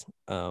boss.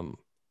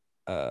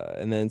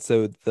 And then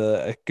so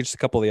just a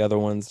couple of the other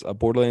ones.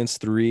 Borderlands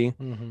 3,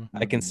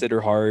 I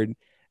consider hard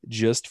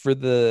just for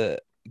the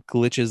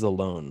glitches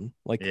alone.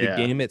 Like the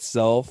game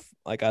itself,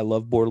 like I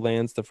love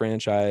Borderlands, the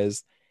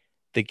franchise.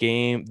 The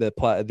game,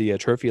 the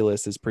trophy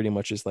list is pretty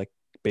much just like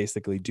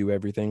basically do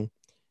everything.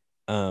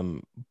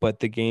 But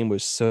the game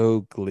was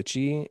so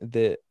glitchy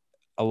that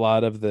a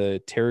lot of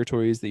the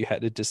territories that you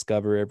had to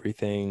discover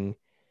everything,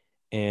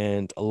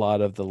 and a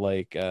lot of the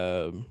like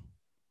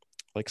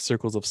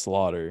circles of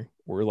slaughter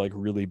were like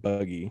really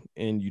buggy,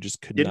 and you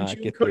just could not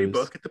get Cody those.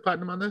 both get the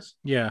platinum on this?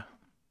 Yeah,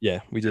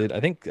 we did. I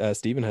think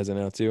Steven has it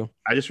now too.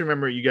 I just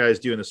remember you guys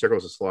doing the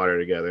circles of slaughter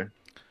together.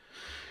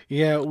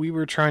 Yeah, we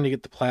were trying to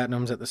get the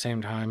platinums at the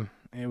same time.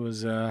 It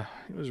was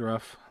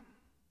rough.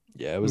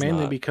 Yeah, it was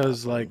mainly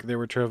because like there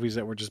were trophies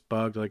that were just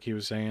bugged, like he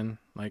was saying.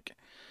 Like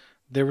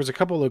there was a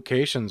couple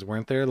locations,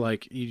 weren't there?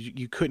 Like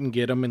you couldn't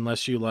get them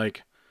unless you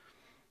like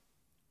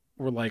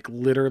were like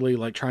literally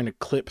like trying to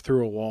clip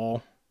through a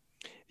wall.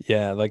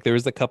 Yeah, like there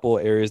was a couple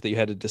areas that you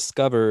had to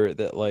discover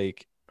that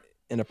like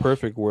in a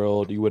perfect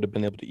world you would have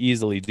been able to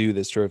easily do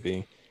this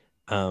trophy.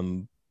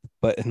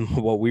 But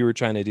what we were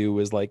trying to do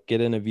was like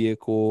get in a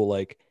vehicle,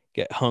 like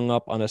get hung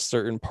up on a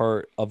certain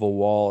part of a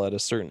wall at a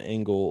certain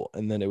angle,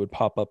 and then it would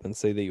pop up and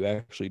say that you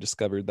actually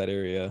discovered that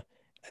area,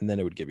 and then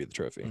it would give you the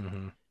trophy.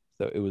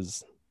 So it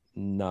was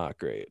not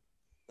great.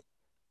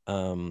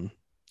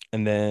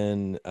 And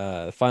then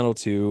the final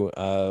two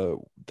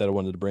that I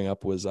wanted to bring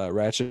up was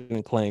Ratchet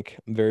and Clank.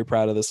 I'm very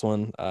proud of this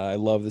one. I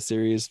love the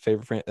series,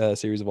 favorite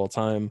series of all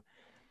time.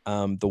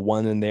 The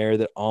one in there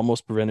that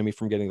almost prevented me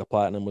from getting the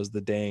platinum was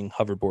the dang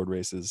hoverboard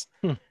races.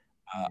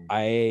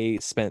 I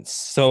spent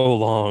so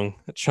long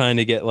trying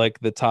to get like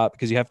the top,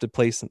 because you have to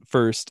place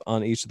first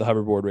on each of the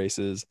hoverboard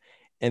races.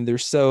 And they're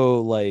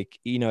so like,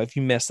 if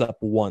you mess up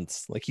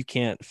once, like you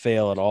can't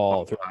fail at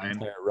all throughout the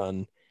entire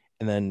run.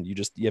 And then you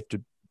have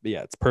to,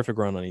 it's perfect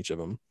run on each of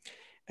them.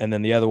 And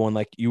then the other one,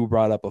 like you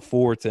brought up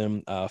before,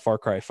 Tim, Far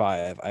Cry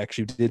 5. I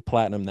actually did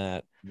platinum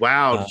that.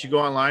 Wow. Did you go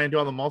online and do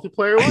all the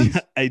multiplayer ones?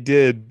 I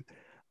did.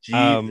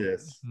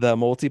 Jesus. The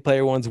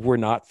multiplayer ones were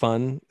not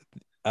fun.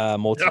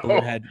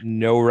 Multiplayer had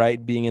no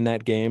right being in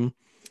that game.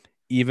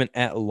 Even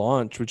at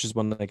launch, which is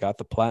when I got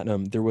the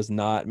platinum, there was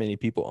not many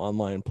people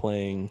online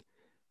playing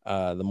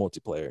the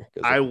multiplayer.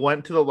 I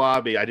went to the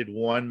lobby. I did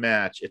one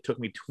match. It took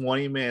me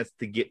 20 minutes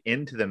to get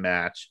into the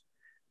match,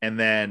 and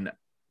then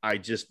I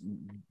just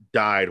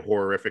died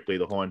horrifically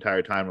the whole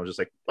entire time. I was just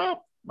like,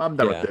 well, I'm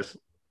done with this.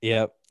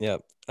 Yep.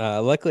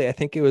 Luckily, I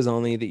think it was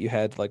only that you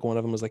had like one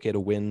of them was like you had to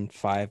win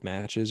 5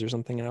 matches or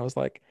something, and I was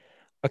like,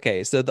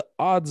 okay, so the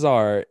odds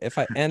are if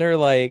I enter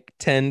like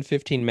 10,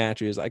 15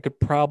 matches, I could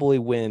probably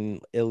win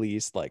at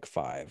least like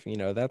 5.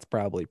 That's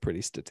probably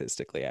pretty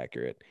statistically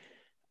accurate.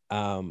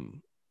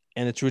 And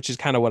which is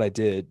kind of what I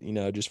did,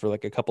 just for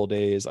like a couple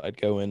days. I'd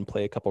go in,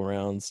 play a couple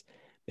rounds,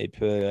 maybe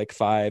play like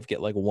 5,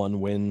 get like 1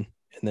 win,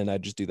 and then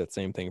I'd just do that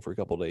same thing for a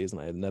couple days,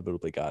 and I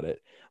inevitably got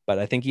it. But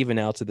I think even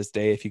now to this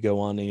day, if you go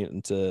on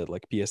into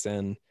like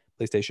PSN,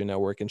 PlayStation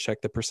Network, and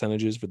check the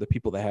percentages for the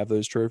people that have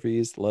those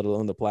trophies, let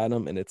alone the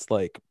platinum, and it's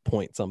like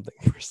point something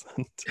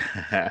percent.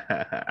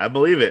 I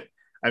believe it.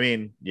 I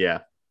mean, yeah.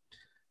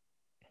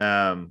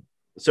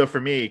 So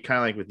for me, kind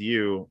of like with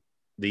you,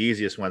 the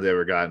easiest ones I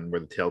ever gotten were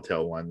the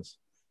Telltale ones.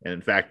 And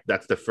in fact,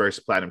 that's the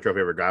first platinum trophy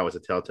I ever got was a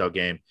Telltale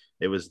game.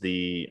 It was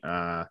the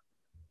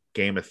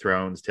Game of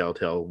Thrones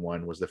Telltale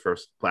one was the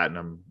first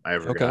platinum I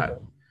ever got.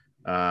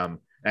 I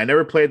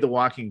never played The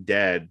Walking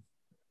Dead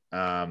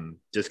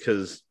just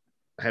because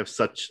I have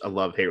such a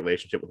love-hate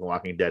relationship with The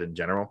Walking Dead in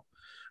general.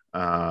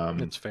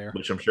 That's fair.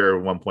 Which I'm sure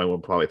at one point we'll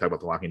probably talk about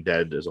The Walking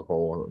Dead as a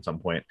whole at some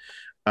point.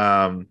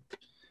 But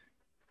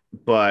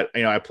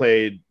I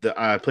played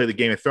the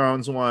Game of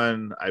Thrones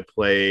one. I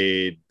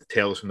played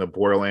Tales from the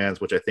Borderlands,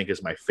 which I think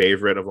is my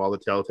favorite of all the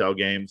Telltale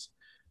games.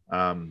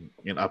 And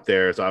up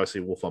there is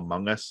obviously Wolf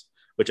Among Us,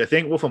 which I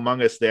think Wolf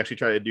Among Us, they actually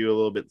try to do a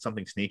little bit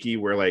something sneaky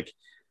where like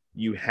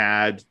you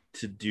had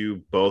to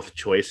do both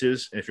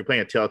choices. And if you're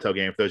playing a Telltale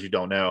game, for those who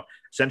don't know,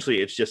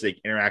 essentially it's just an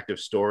interactive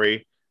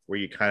story where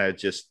you kind of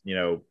just,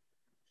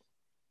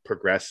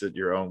 progress at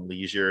your own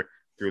leisure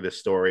through the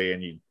story,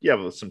 and you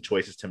have some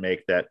choices to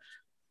make that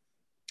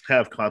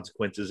have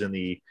consequences in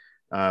the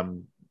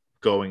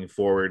going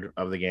forward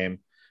of the game.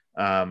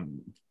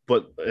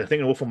 But I think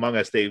in Wolf Among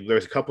Us,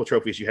 there's a couple of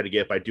trophies you had to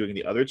get by doing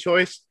the other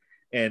choice,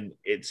 and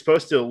it's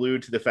supposed to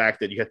allude to the fact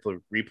that you have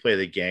to replay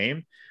the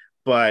game.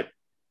 But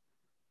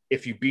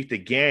if you beat the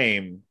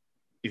game,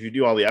 if you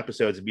do all the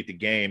episodes and beat the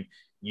game,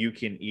 you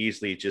can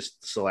easily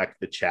just select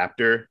the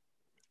chapter.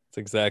 That's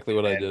exactly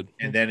what I did.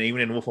 And then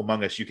even in Wolf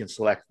Among Us, you can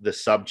select the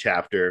sub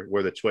chapter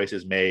where the choice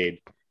is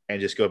made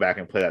and just go back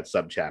and play that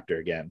sub chapter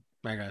again.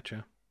 I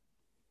gotcha.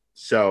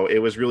 So it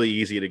was really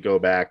easy to go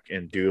back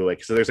and do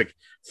so there's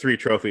 3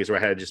 trophies where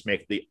I had to just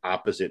make the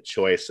opposite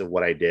choice of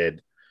what I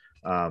did.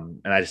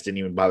 And I just didn't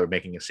even bother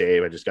making a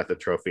save. I just got the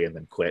trophy and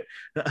then quit.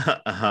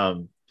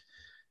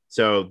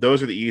 So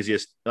those are the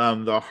easiest.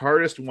 The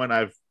hardest one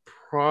I've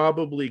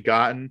probably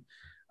gotten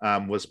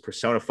was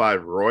Persona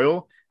 5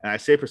 Royal. And I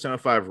say Persona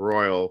 5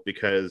 Royal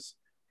because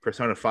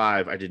Persona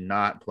 5 I did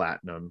not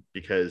platinum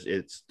because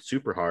it's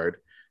super hard.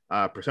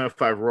 Persona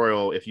 5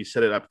 Royal, if you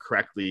set it up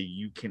correctly,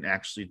 you can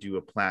actually do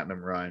a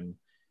platinum run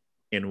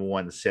in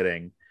one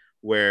sitting,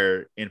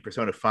 where in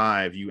Persona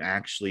 5, you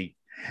actually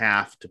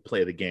have to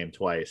play the game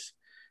twice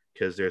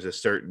because there's a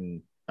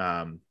certain,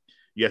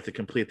 you have to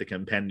complete the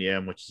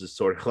compendium, which is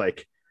sort of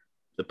like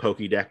the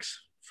Pokédex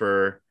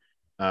for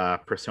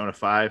Persona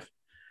 5.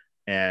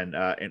 And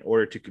in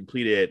order to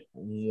complete it,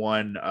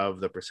 one of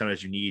the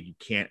personas you need, you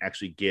can't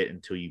actually get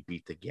until you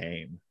beat the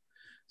game.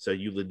 So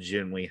you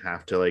legitimately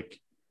have to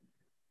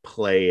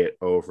play it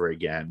over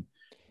again.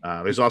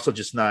 There's also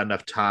just not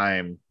enough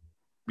time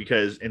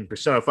because in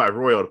Persona 5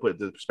 Royal, to put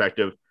it into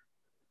perspective,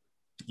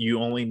 you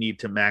only need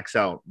to max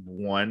out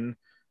one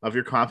of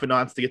your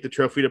confidants to get the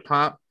trophy to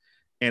pop.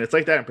 And it's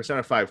like that in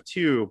Persona 5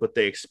 too, but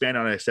they expand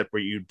on it except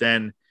where you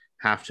then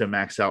have to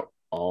max out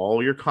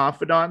all your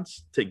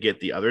confidants to get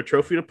the other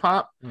trophy to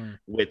pop,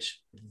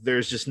 which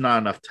there's just not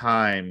enough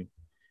time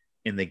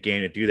in the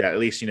game to do that. At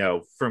least,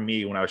 for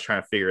me, when I was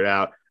trying to figure it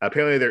out,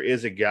 apparently there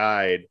is a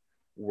guide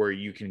where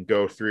you can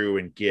go through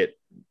and get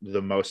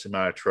the most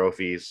amount of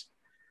trophies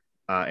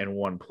in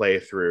one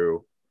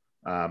playthrough.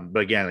 But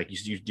again,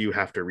 you do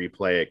have to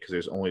replay it because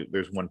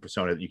there's one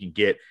persona that you can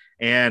get,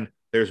 and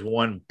there's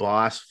one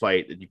boss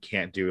fight that you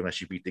can't do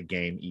unless you beat the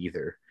game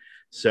either.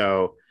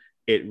 So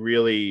it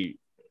really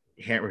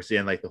hammers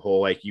in the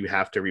whole you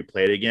have to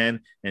replay it again.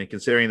 And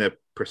considering that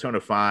Persona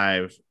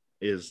 5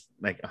 is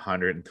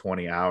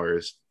 120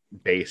 hours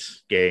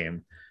base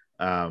game,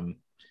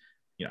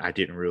 I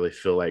didn't really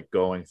feel like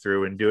going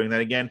through and doing that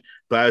again.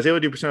 But I was able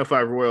to do Persona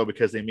 5 Royal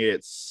because they made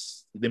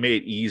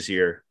it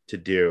easier to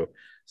do.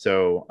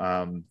 So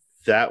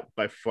that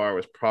by far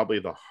was probably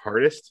the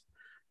hardest,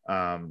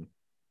 the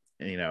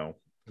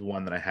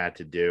one that I had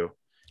to do.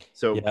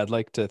 So yeah, I'd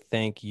like to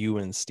thank you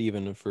and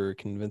Steven for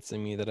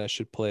convincing me that I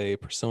should play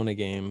Persona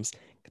games.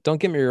 Don't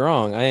get me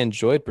wrong, I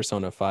enjoyed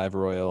Persona 5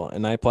 Royal,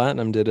 and I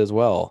platinumed it as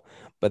well.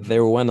 But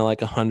there went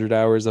 100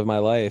 hours of my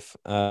life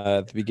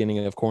at the beginning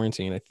of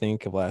quarantine, I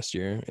think, of last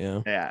year.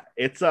 Yeah,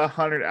 it's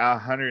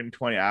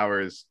 120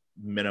 hours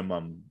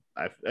minimum.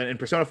 And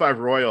Persona 5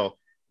 Royal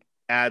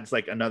adds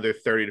another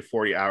 30 to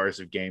 40 hours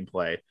of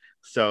gameplay.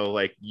 So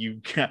you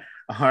got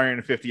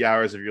 150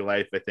 hours of your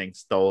life, I think,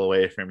 stole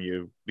away from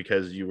you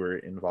because you were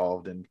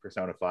involved in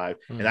Persona 5.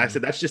 And I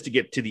said that's just to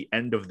get to the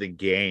end of the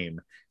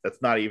game.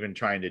 That's not even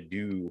trying to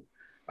do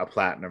a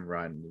platinum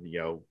run.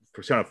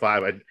 Persona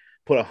 5, I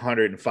put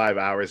 105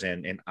 hours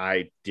in and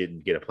I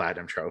didn't get a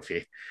platinum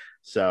trophy.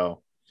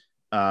 So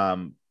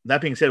that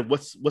being said,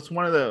 what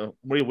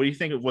do you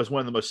think was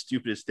one of the most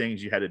stupidest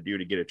things you had to do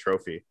to get a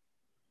trophy?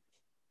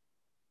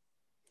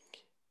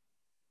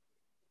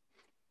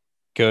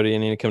 Cody,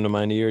 any to come to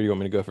mind to you, or do you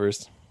want me to go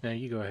first? Yeah,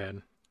 you go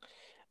ahead.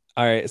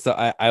 All right, so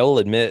I will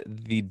admit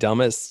the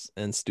dumbest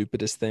and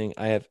stupidest thing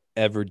I have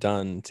ever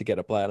done to get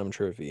a platinum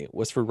trophy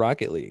was for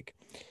Rocket League.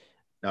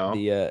 No.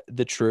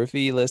 The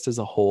trophy list as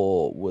a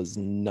whole was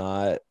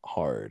not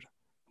hard.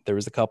 There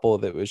was a couple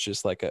that was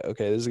just okay,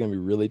 this is gonna be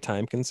really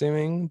time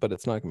consuming, but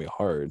it's not gonna be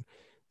hard.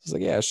 It's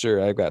yeah,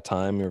 sure, I've got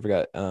time. I've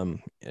got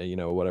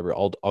whatever.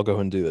 I'll go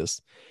ahead and do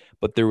this.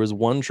 But there was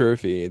one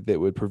trophy that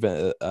would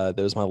prevent. That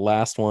was my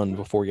last one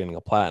before getting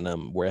a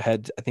platinum, where I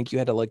think you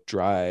had to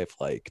drive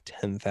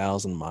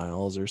 10,000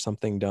 miles or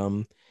something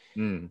dumb.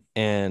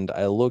 And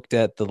I looked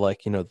at the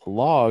the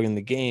log in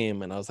the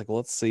game, and I was like,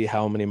 let's see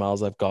how many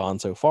miles I've gone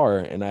so far.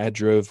 And I had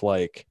drove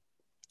I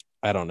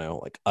don't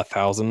know,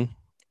 1,000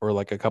 or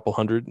a couple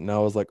hundred, and I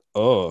was like,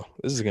 oh,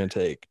 this is gonna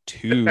take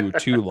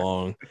too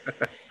long.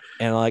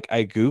 And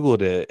I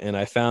Googled it, and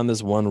I found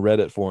this one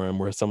Reddit forum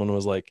where someone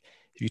was like,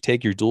 if you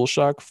take your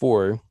DualShock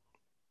 4 and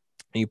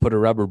you put a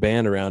rubber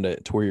band around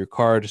it to where your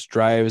car just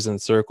drives in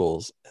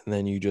circles, and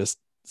then you just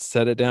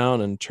set it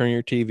down and turn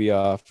your TV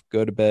off,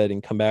 go to bed,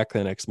 and come back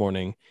the next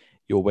morning,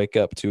 you'll wake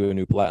up to a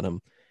new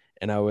platinum.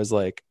 And I was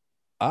like,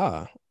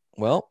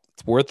 well,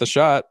 it's worth a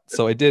shot.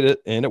 So I did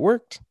it and it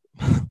worked.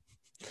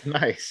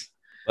 Nice.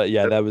 But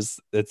yeah, it was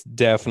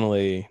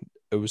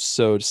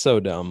so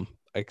dumb.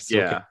 I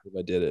still can't believe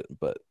I did it,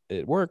 but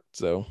it worked.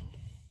 So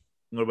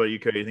what about you,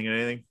 Cody? You think of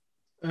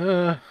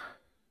anything?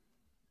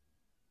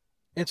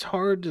 It's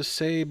hard to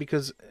say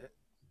because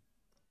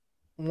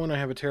one, I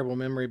have a terrible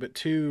memory, but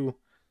two,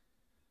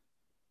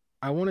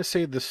 I want to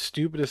say the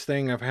stupidest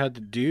thing I've had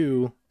to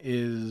do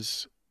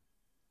is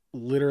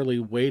literally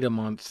wait a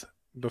month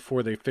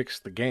before they fix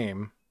the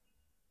game.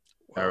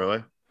 Oh,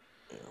 really?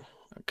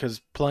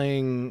 Because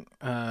playing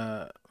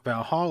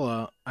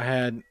Valhalla, I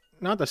had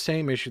not the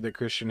same issue that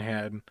Christian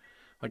had.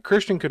 Like,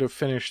 Christian could have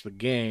finished the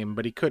game,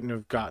 but he couldn't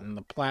have gotten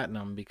the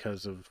platinum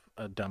because of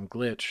a dumb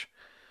glitch.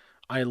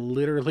 I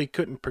literally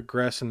couldn't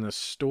progress in the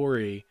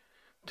story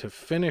to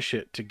finish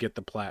it to get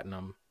the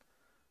platinum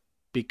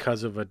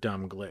because of a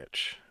dumb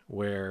glitch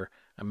where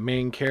a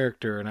main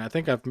character, and I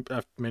think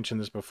I've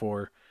mentioned this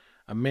before,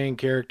 a main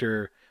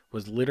character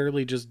was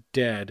literally just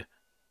dead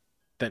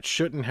that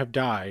shouldn't have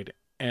died,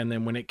 and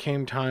then when it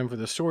came time for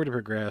the story to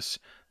progress,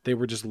 they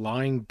were just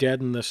lying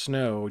dead in the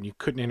snow and you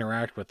couldn't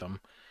interact with them.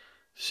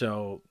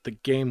 So the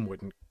game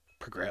wouldn't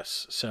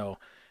progress. So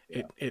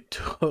it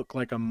took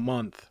like a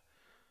month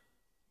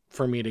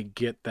for me to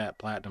get that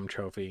platinum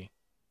trophy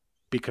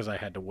because I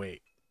had to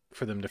wait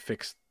for them to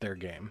fix their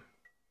game.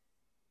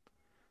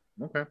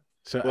 Okay.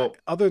 So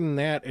other than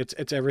that,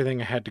 it's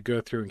everything I had to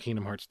go through in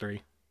Kingdom Hearts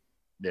 3.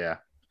 Yeah.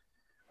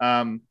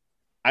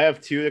 I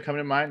have two that come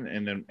to mind,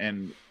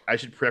 and I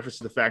should preface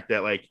the fact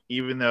that, like,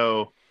 even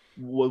though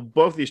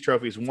both these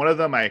trophies, one of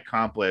them I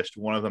accomplished,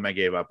 one of them I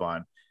gave up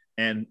on,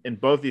 and in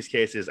both these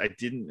cases, I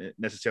didn't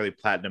necessarily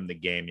platinum the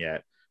game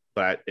yet,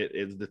 but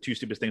it's the two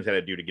stupidest things that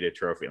I do to get a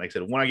trophy. And like I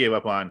said, one I gave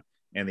up on,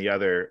 and the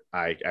other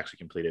I actually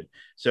completed.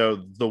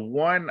 So the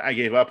one I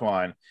gave up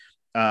on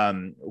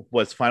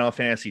was Final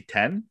Fantasy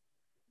X,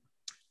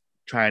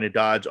 trying to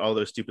dodge all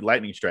those stupid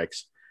lightning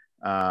strikes.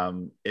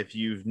 If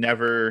you've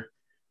never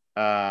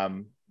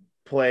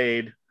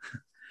played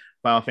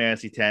Final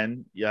Fantasy X,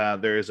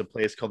 there's a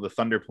place called the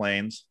Thunder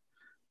Plains,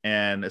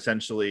 and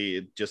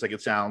essentially, just like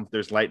it sounds,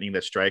 there's lightning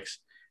that strikes,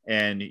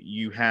 and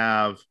you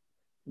have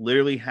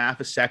literally half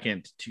a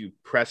second to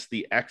press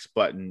the X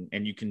button,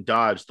 and you can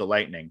dodge the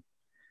lightning.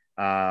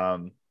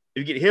 If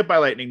you get hit by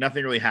lightning,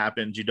 nothing really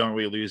happens. You don't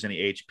really lose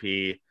any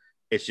HP.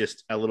 It's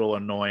just a little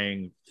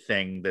annoying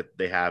thing that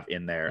they have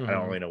in there. I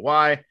don't really know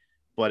why,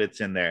 but it's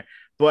in there.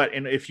 But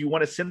if you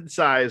want to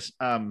synthesize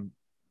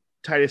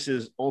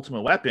Tidus's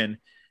ultimate weapon,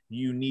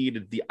 you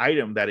need the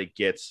item that it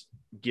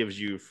gives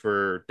you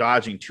for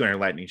dodging 200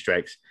 lightning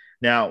strikes.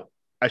 Now,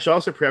 I should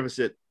also preface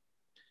it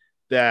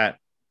that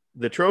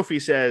the trophy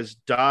says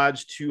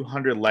dodge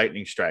 200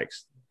 lightning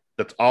strikes.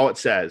 That's all it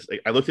says.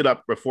 Like, I looked it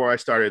up before I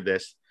started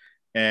this,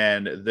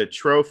 and the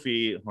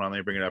trophy, hold on, let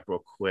me bring it up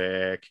real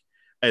quick.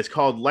 It's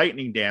called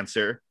Lightning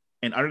Dancer,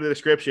 and under the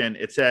description,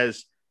 it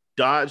says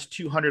dodge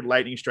 200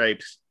 lightning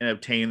strikes and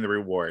obtain the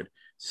reward.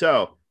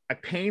 So I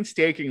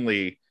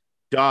painstakingly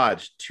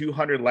dodged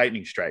 200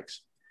 lightning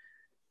strikes.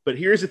 But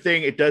here's the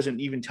thing, it doesn't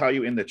even tell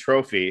you in the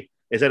trophy,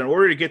 is that in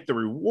order to get the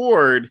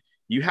reward,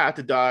 you have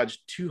to dodge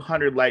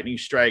 200 lightning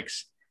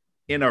strikes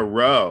in a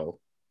row.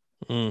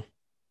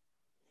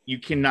 You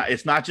cannot,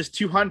 it's not just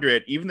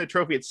 200. Even the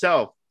trophy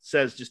itself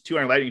says just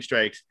 200 lightning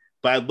strikes.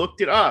 But I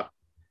looked it up,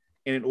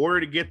 and in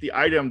order to get the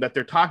item that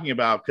they're talking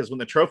about, because when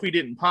the trophy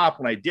didn't pop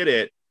when I did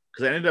it,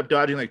 because I ended up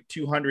dodging like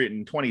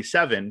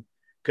 227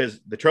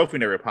 because the trophy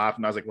never popped,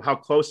 and I was like, well, how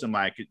close am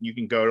I? You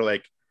can go to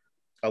like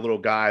a little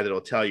guy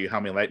that'll tell you how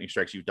many lightning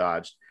strikes you've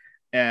dodged,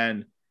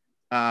 and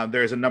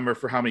there's a number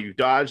for how many you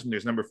dodged, and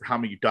there's a number for how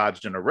many you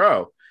dodged in a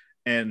row.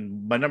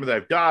 And my number that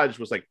I've dodged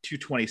was like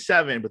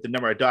 227, but the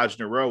number I dodged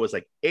in a row was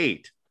like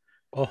 8.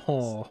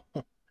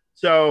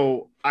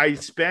 So I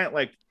spent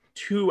like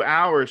 2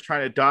 hours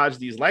trying to dodge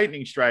these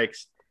lightning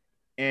strikes,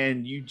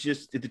 and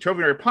the trophy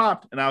never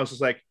popped, and I was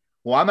just like,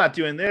 well, I'm not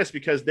doing this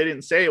because they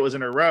didn't say it was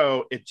in a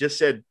row. It just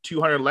said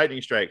 200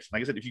 lightning strikes.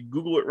 Like I said, if you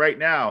Google it right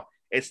now,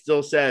 it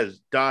still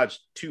says dodge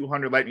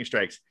 200 lightning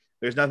strikes.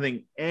 There's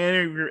nothing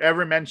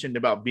ever mentioned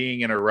about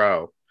being in a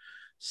row.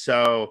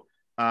 So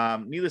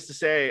needless to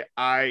say,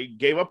 I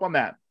gave up on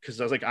that because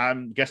I was like,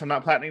 guess I'm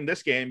not platinum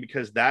this game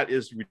because that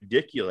is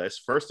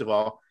ridiculous. First of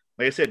all,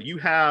 like I said, you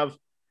have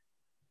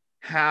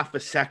half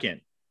a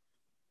second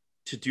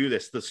to do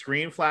this. The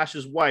screen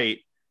flashes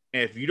white,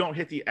 and if you don't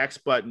hit the X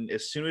button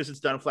as soon as it's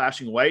done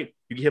flashing white,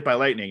 you get hit by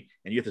lightning,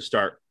 and you have to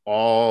start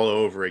all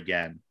over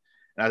again.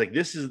 And I was like,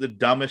 this is the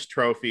dumbest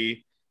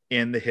trophy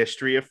in the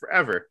history of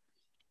forever.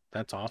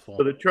 That's awful.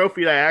 So the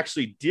trophy that I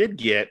actually did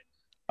get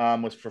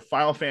was for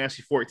Final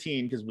Fantasy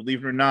 14, because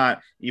believe it or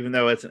not, even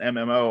though it's an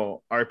MMO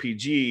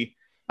RPG,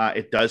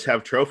 it does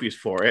have trophies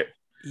for it.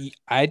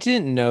 I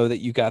didn't know that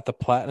you got the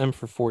platinum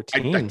for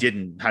 14. I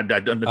didn't.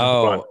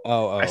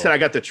 I said I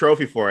got the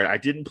trophy for it. I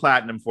didn't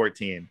platinum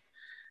 14.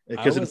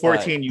 Because in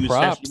 14, you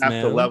essentially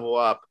have to level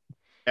up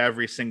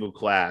every single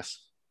class.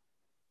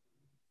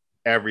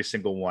 Every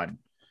single one.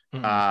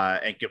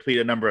 And complete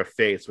a number of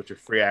fates, which are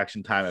free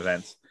action time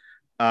events.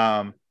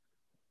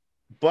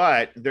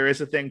 But there is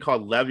a thing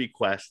called levy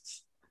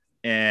quests,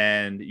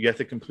 and you have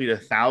to complete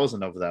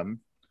 1,000 of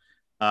them,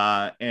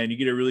 and you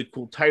get a really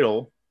cool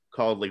title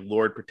called like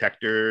Lord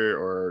Protector,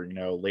 or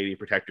Lady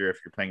Protector if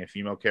you're playing a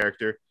female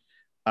character.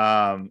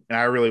 And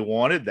I really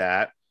wanted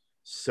that,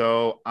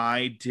 so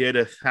I did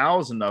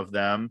 1,000 of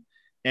them,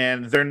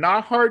 and they're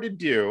not hard to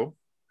do.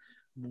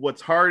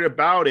 What's hard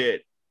about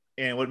it,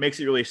 and what makes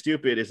it really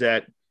stupid, is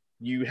that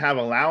you have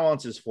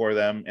allowances for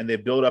them, and they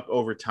build up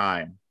over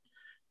time.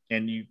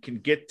 And you can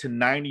get to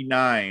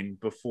 99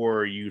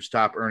 before you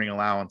stop earning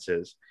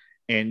allowances.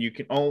 And you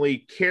can only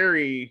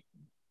carry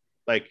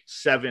like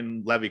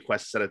 7 levy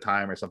quests at a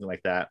time or something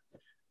like that.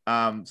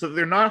 So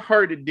they're not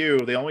hard to do.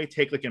 They only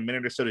take like a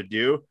minute or so to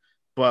do,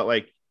 but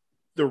like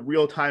the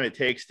real time it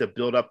takes to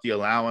build up the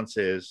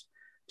allowances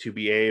to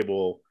be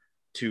able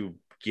to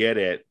get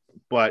it.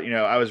 But,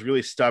 I was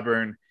really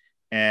stubborn,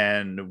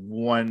 and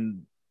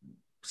one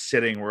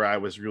sitting where I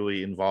was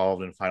really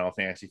involved in Final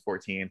Fantasy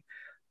 14,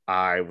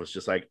 I was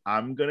just like,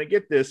 I'm going to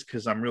get this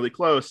because I'm really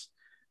close.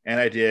 And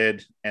I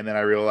did. And then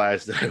I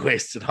realized that I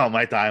wasted all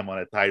my time on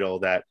a title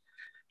that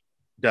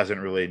doesn't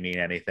really mean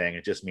anything.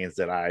 It just means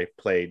that I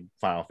played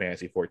Final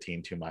Fantasy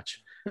 14 too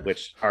much,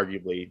 which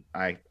arguably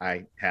I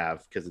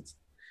have, because it's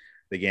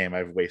the game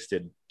I've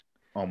wasted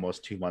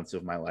almost 2 months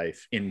of my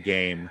life in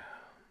game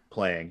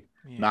playing.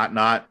 Yeah.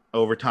 Not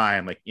over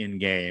time, like in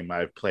game.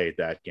 I've played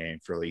that game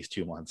for at least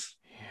 2 months.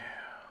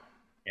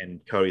 Yeah.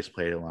 And Cody's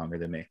played it longer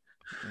than me.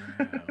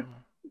 Yeah.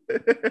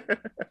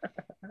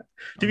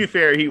 To be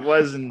fair, he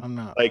wasn't. I'm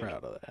not like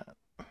proud of that.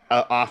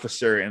 An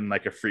officer in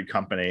like a free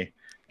company,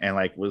 and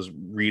like was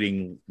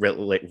reading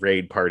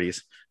raid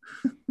parties.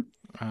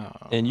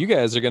 And you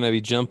guys are going to be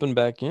jumping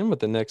back in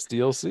with the next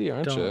DLC,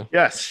 aren't you?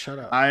 Yes. Shut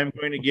up. I'm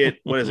going to get,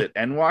 what is it,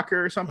 Endwalker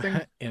or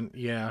something? And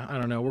yeah, I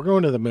don't know. We're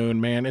going to the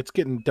moon, man. It's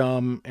getting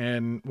dumb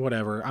and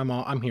whatever.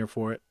 I'm here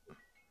for it.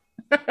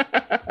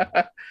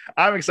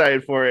 I'm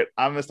excited for it.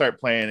 I'm gonna start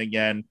playing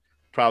again.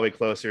 Probably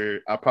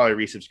closer. I'll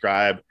probably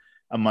resubscribe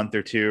a month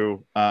or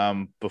two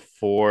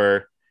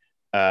before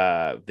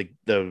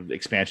the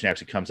expansion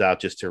actually comes out,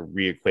 just to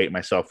reacquaint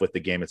myself with the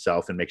game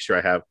itself and make sure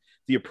I have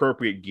the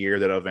appropriate gear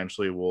that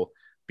eventually will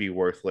be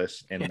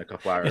worthless in a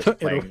couple hours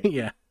playing.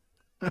 Yeah.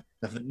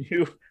 Of the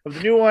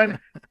new one.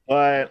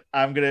 But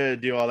I'm gonna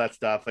do all that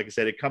stuff. Like I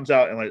said, it comes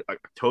out in like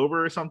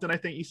October or something, I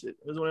think you said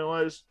is when it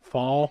was.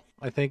 Fall,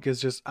 I think,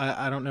 is just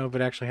I don't know if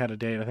it actually had a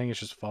date. I think it's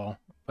just fall.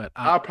 But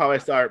I'll probably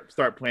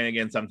start playing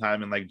again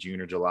sometime in like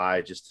June or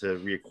July, just to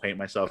reacquaint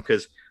myself,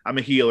 because I'm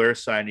a healer,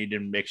 so I need to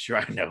make sure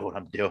I know what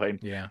I'm doing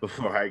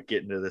before I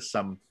get into this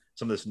some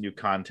of this new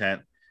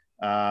content.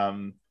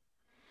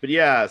 But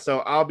yeah, so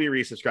I'll be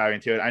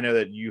resubscribing to it. I know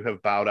that you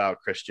have bowed out,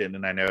 Christian,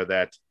 and I know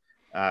that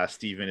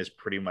Steven is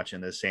pretty much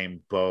in the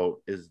same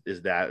boat. Is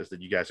that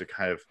you guys are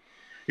kind of,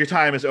 your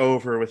time is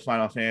over with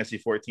Final Fantasy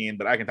 14,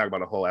 but I can talk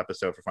about a whole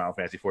episode for Final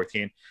Fantasy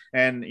 14.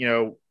 And,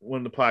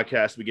 when the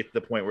podcast, we get to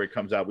the point where it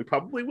comes out, we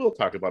probably will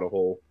talk about a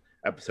whole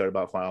episode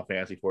about Final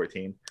Fantasy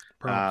 14.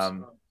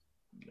 But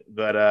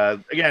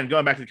again,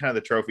 going back to kind of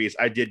the trophies,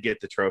 I did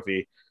get the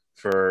trophy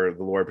for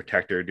the Lord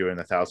Protector doing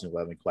the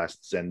 1,011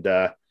 quests. And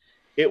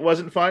it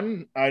wasn't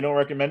fun. I don't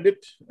recommend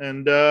it.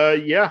 And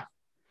yeah.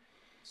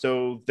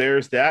 So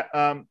there's that.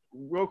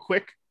 Real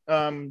quick,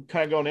 kind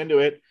of going into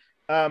it.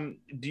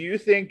 Do you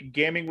think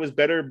gaming was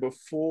better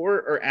before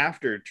or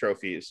after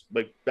trophies?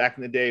 Like back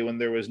in the day when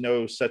there was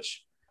no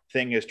such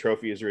thing as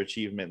trophies or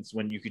achievements,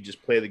 when you could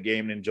just play the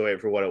game and enjoy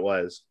it for what it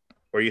was?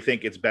 Or you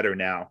think it's better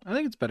now? I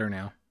think it's better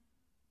now.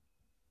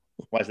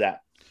 Why's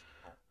that?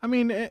 I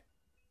mean,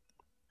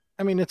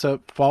 it's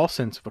a false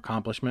sense of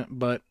accomplishment,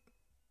 but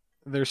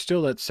there's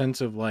still that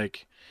sense of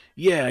like,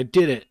 yeah, I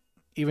did it.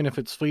 Even if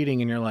it's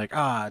fleeting and you're like,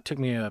 it took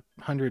me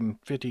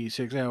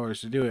 156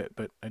 hours to do it,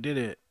 but I did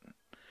it.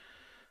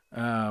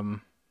 I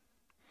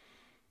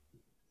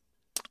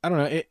don't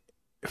know.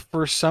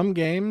 For some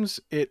games,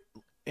 it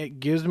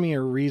gives me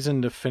a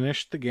reason to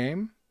finish the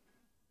game.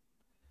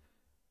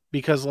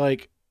 Because,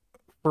 like,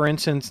 for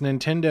instance,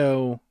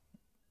 Nintendo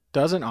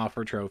doesn't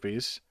offer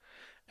trophies.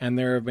 And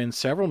there have been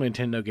several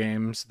Nintendo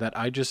games that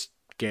I just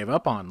gave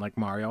up on, like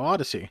Mario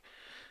Odyssey.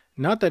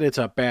 Not that it's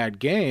a bad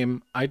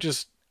game.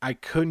 I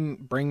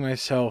couldn't bring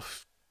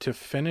myself to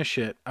finish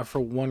it for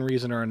one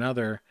reason or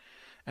another.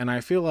 And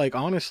I feel like,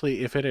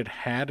 honestly, if it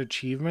had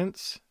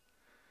achievements,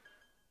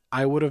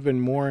 I would have been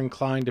more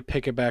inclined to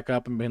pick it back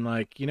up and been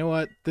like, you know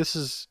what,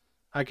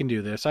 I can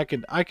do this. I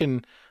can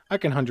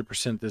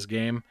 100% this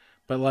game.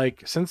 But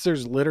like, since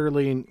there's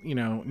literally,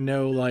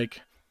 no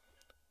like,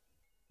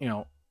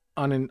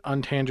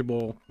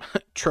 untangible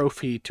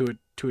trophy to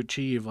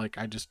achieve, like,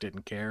 I just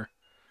didn't care.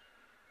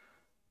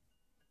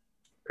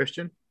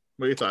 Christian,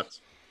 what are your thoughts?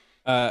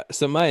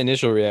 So my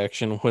initial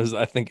reaction was,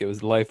 I think it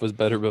was life was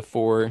better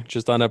before,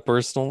 just on a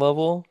personal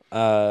level,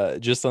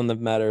 just on the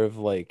matter of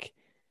like,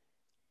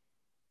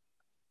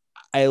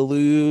 I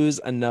lose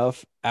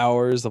enough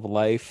hours of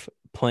life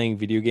playing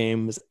video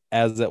games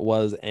as it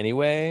was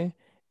anyway.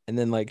 And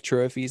then like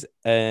trophies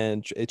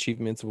and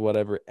achievements or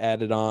whatever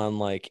added on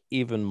like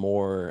even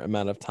more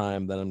amount of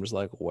time that I'm just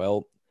like,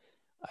 well,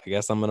 I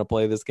guess I'm going to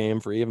play this game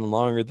for even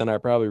longer than I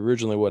probably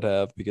originally would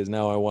have, because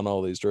now I won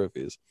all these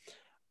trophies.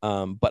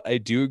 But I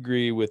do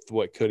agree with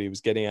what Cody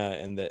was getting at,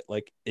 and that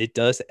like it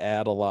does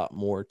add a lot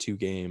more to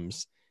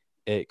games.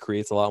 It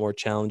creates a lot more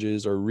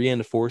challenges, or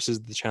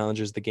reinforces the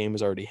challenges the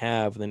games already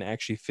have, and then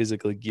actually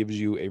physically gives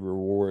you a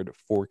reward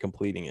for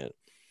completing it.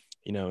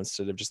 You know,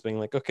 instead of just being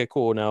like, okay,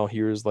 cool, now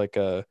here's like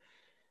a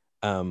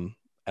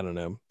I don't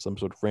know, some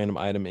sort of random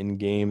item in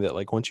game that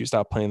like once you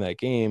stop playing that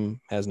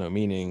game has no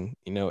meaning.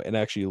 You know, it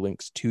actually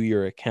links to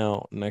your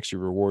account and actually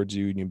rewards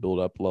you, and you build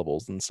up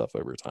levels and stuff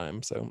over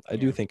time. So I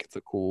do think it's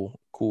a cool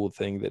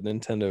thing that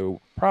Nintendo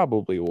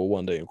probably will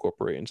one day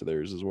incorporate into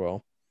theirs as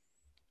well.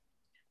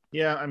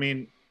 Yeah, I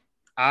mean,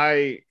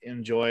 I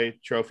enjoy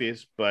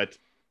trophies, but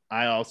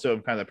I also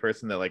am kind of the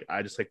person that like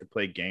I just like to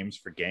play games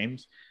for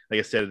games. Like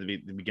I said at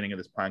the beginning of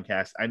this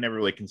podcast, I never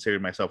really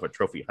considered myself a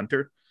trophy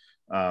hunter.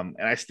 And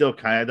I still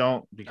kind of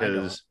don't,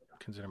 because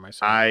consider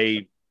myself.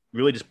 I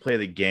really just play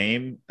the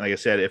game. Like I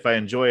said, if I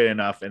enjoy it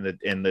enough and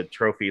the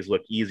trophies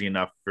look easy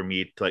enough for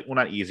me to like, well,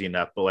 not easy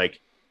enough, but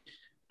like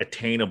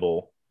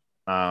attainable,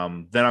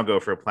 then I'll go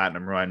for a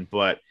platinum run.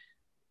 But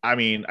I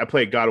mean, I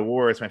played God of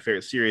War. It's my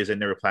favorite series. I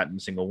never platinum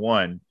a single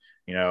one.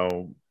 You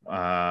know,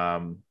 I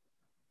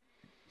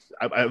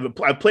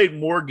played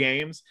more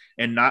games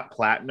and not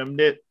platinumed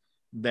it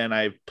than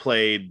I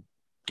played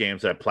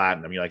games that I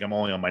platinum. You know, like I'm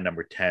only on my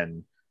number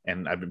 10.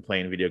 And I've been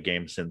playing video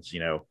games since, you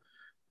know,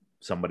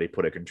 somebody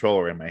put a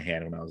controller in my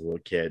hand when I was a little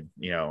kid.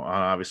 You know,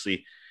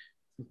 obviously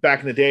back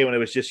in the day when it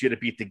was just you had to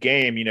beat the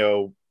game, you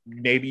know,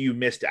 maybe you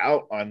missed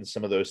out on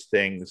some of those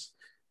things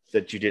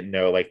that you didn't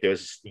know. Like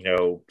there's, you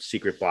know,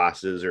 secret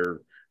bosses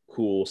or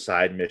cool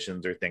side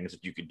missions or things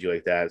that you could do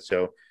like that.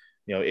 So,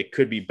 you know, it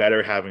could be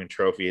better having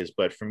trophies.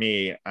 But for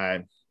me,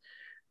 I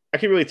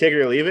can really take it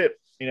or leave it.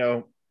 You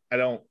know, I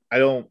don't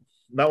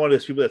not one of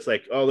those people that's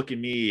like, oh, look at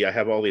me, I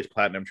have all these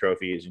platinum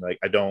trophies. And like,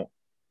 I don't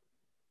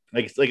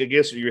like, it's like, I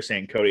guess what you were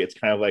saying, Cody, it's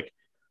kind of like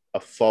a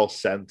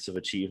false sense of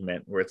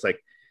achievement where it's like,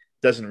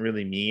 doesn't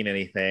really mean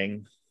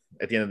anything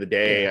at the end of the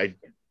day.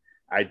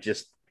 I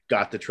just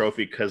got the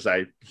trophy because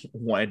I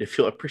wanted to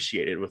feel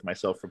appreciated with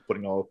myself for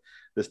putting all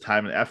this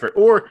time and effort,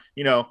 or,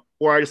 you know,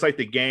 or I just like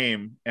the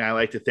game. And I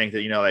like to think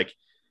that, you know, like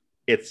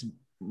it's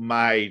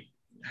my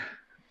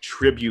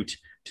tribute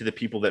to the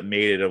people that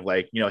made it, of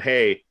like, you know,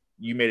 hey,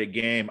 you made a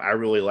game, I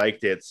really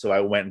liked it, so I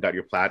went and got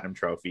your platinum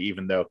trophy,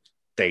 even though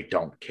they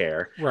don't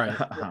care. Right.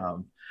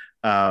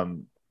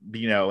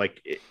 You know,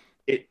 like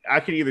I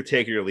could either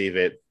take it or leave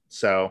it.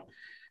 So,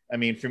 I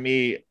mean, for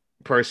me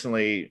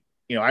personally,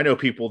 you know, I know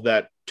people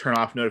that turn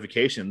off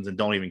notifications and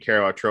don't even care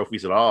about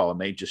trophies at all,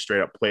 and they just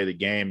straight up play the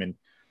game, and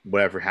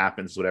whatever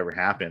happens,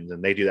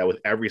 and they do that with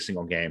every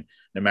single game,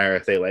 no matter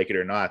if they like it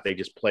or not. They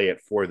just play it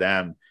for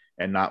them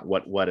and not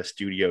what a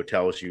studio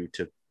tells you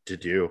to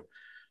do.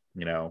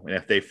 You know, and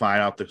if they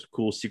find out the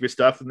cool secret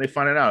stuff, then they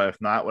find it out.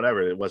 If not,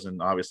 whatever. It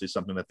wasn't obviously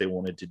something that they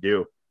wanted to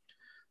do.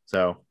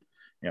 So,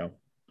 you know,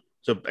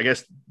 so I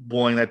guess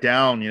boiling that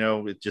down, you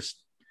know, it just,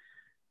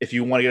 if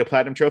you want to get a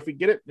platinum trophy,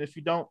 get it. If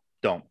you don't.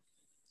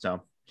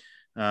 So,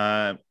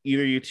 either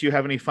you two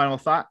have any final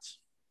thoughts?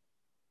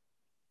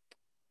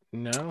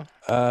 No.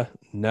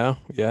 No.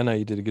 Yeah, no,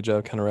 you did a good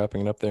job kind of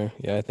wrapping it up there.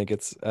 Yeah, I think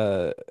it's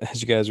as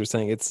you guys were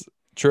saying, it's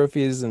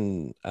trophies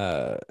and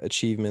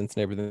achievements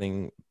and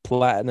everything,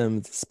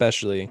 platinums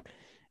especially.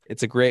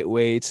 It's a great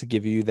way to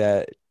give you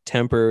that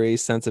temporary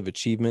sense of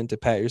achievement, to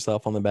pat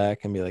yourself on the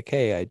back and be like,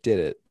 hey, I did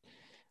it.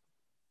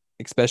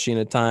 Especially in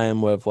a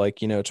time of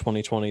like, you know,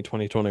 2020,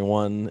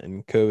 2021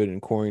 and COVID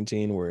and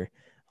quarantine, where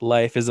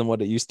life isn't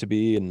what it used to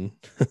be, and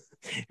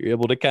you're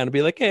able to kind of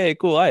be like, hey,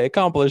 cool, I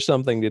accomplished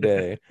something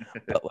today.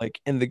 But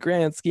like in the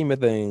grand scheme of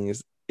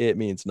things, it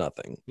means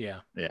nothing. Yeah.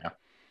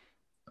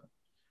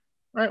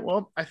 All right,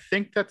 well, I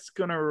think that's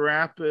going to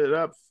wrap it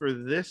up for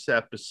this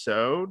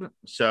episode.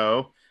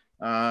 So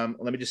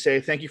let me just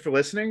say thank you for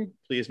listening.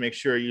 Please make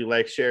sure you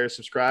like, share,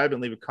 subscribe,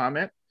 and leave a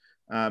comment.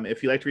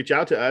 If you'd like to reach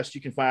out to us,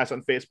 you can find us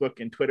on Facebook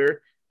and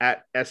Twitter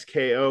at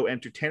SKO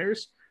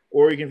Entertainers,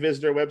 or you can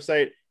visit our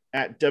website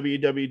at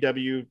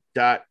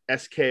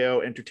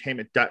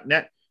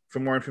www.skoentertainment.net for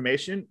more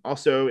information.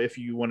 Also, if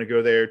you want to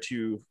go there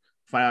to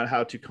find out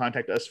how to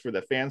contact us for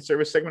the fan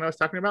service segment I was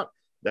talking about,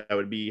 that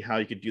would be how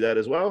you could do that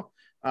as well.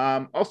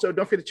 Also,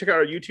 don't forget to check out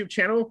our YouTube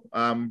channel.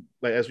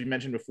 Like as we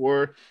mentioned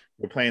before,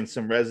 we're playing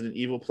some Resident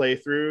Evil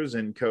playthroughs,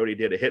 and Cody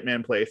did a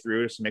Hitman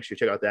playthrough, so make sure you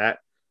check out that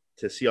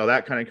to see all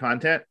that kind of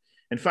content.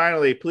 And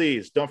finally,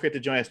 please don't forget to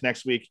join us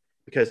next week,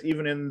 because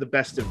even in the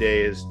best of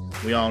days,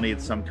 we all need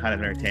some kind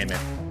of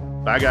entertainment.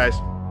 Bye, guys.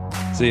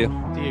 See you.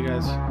 See you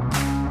guys.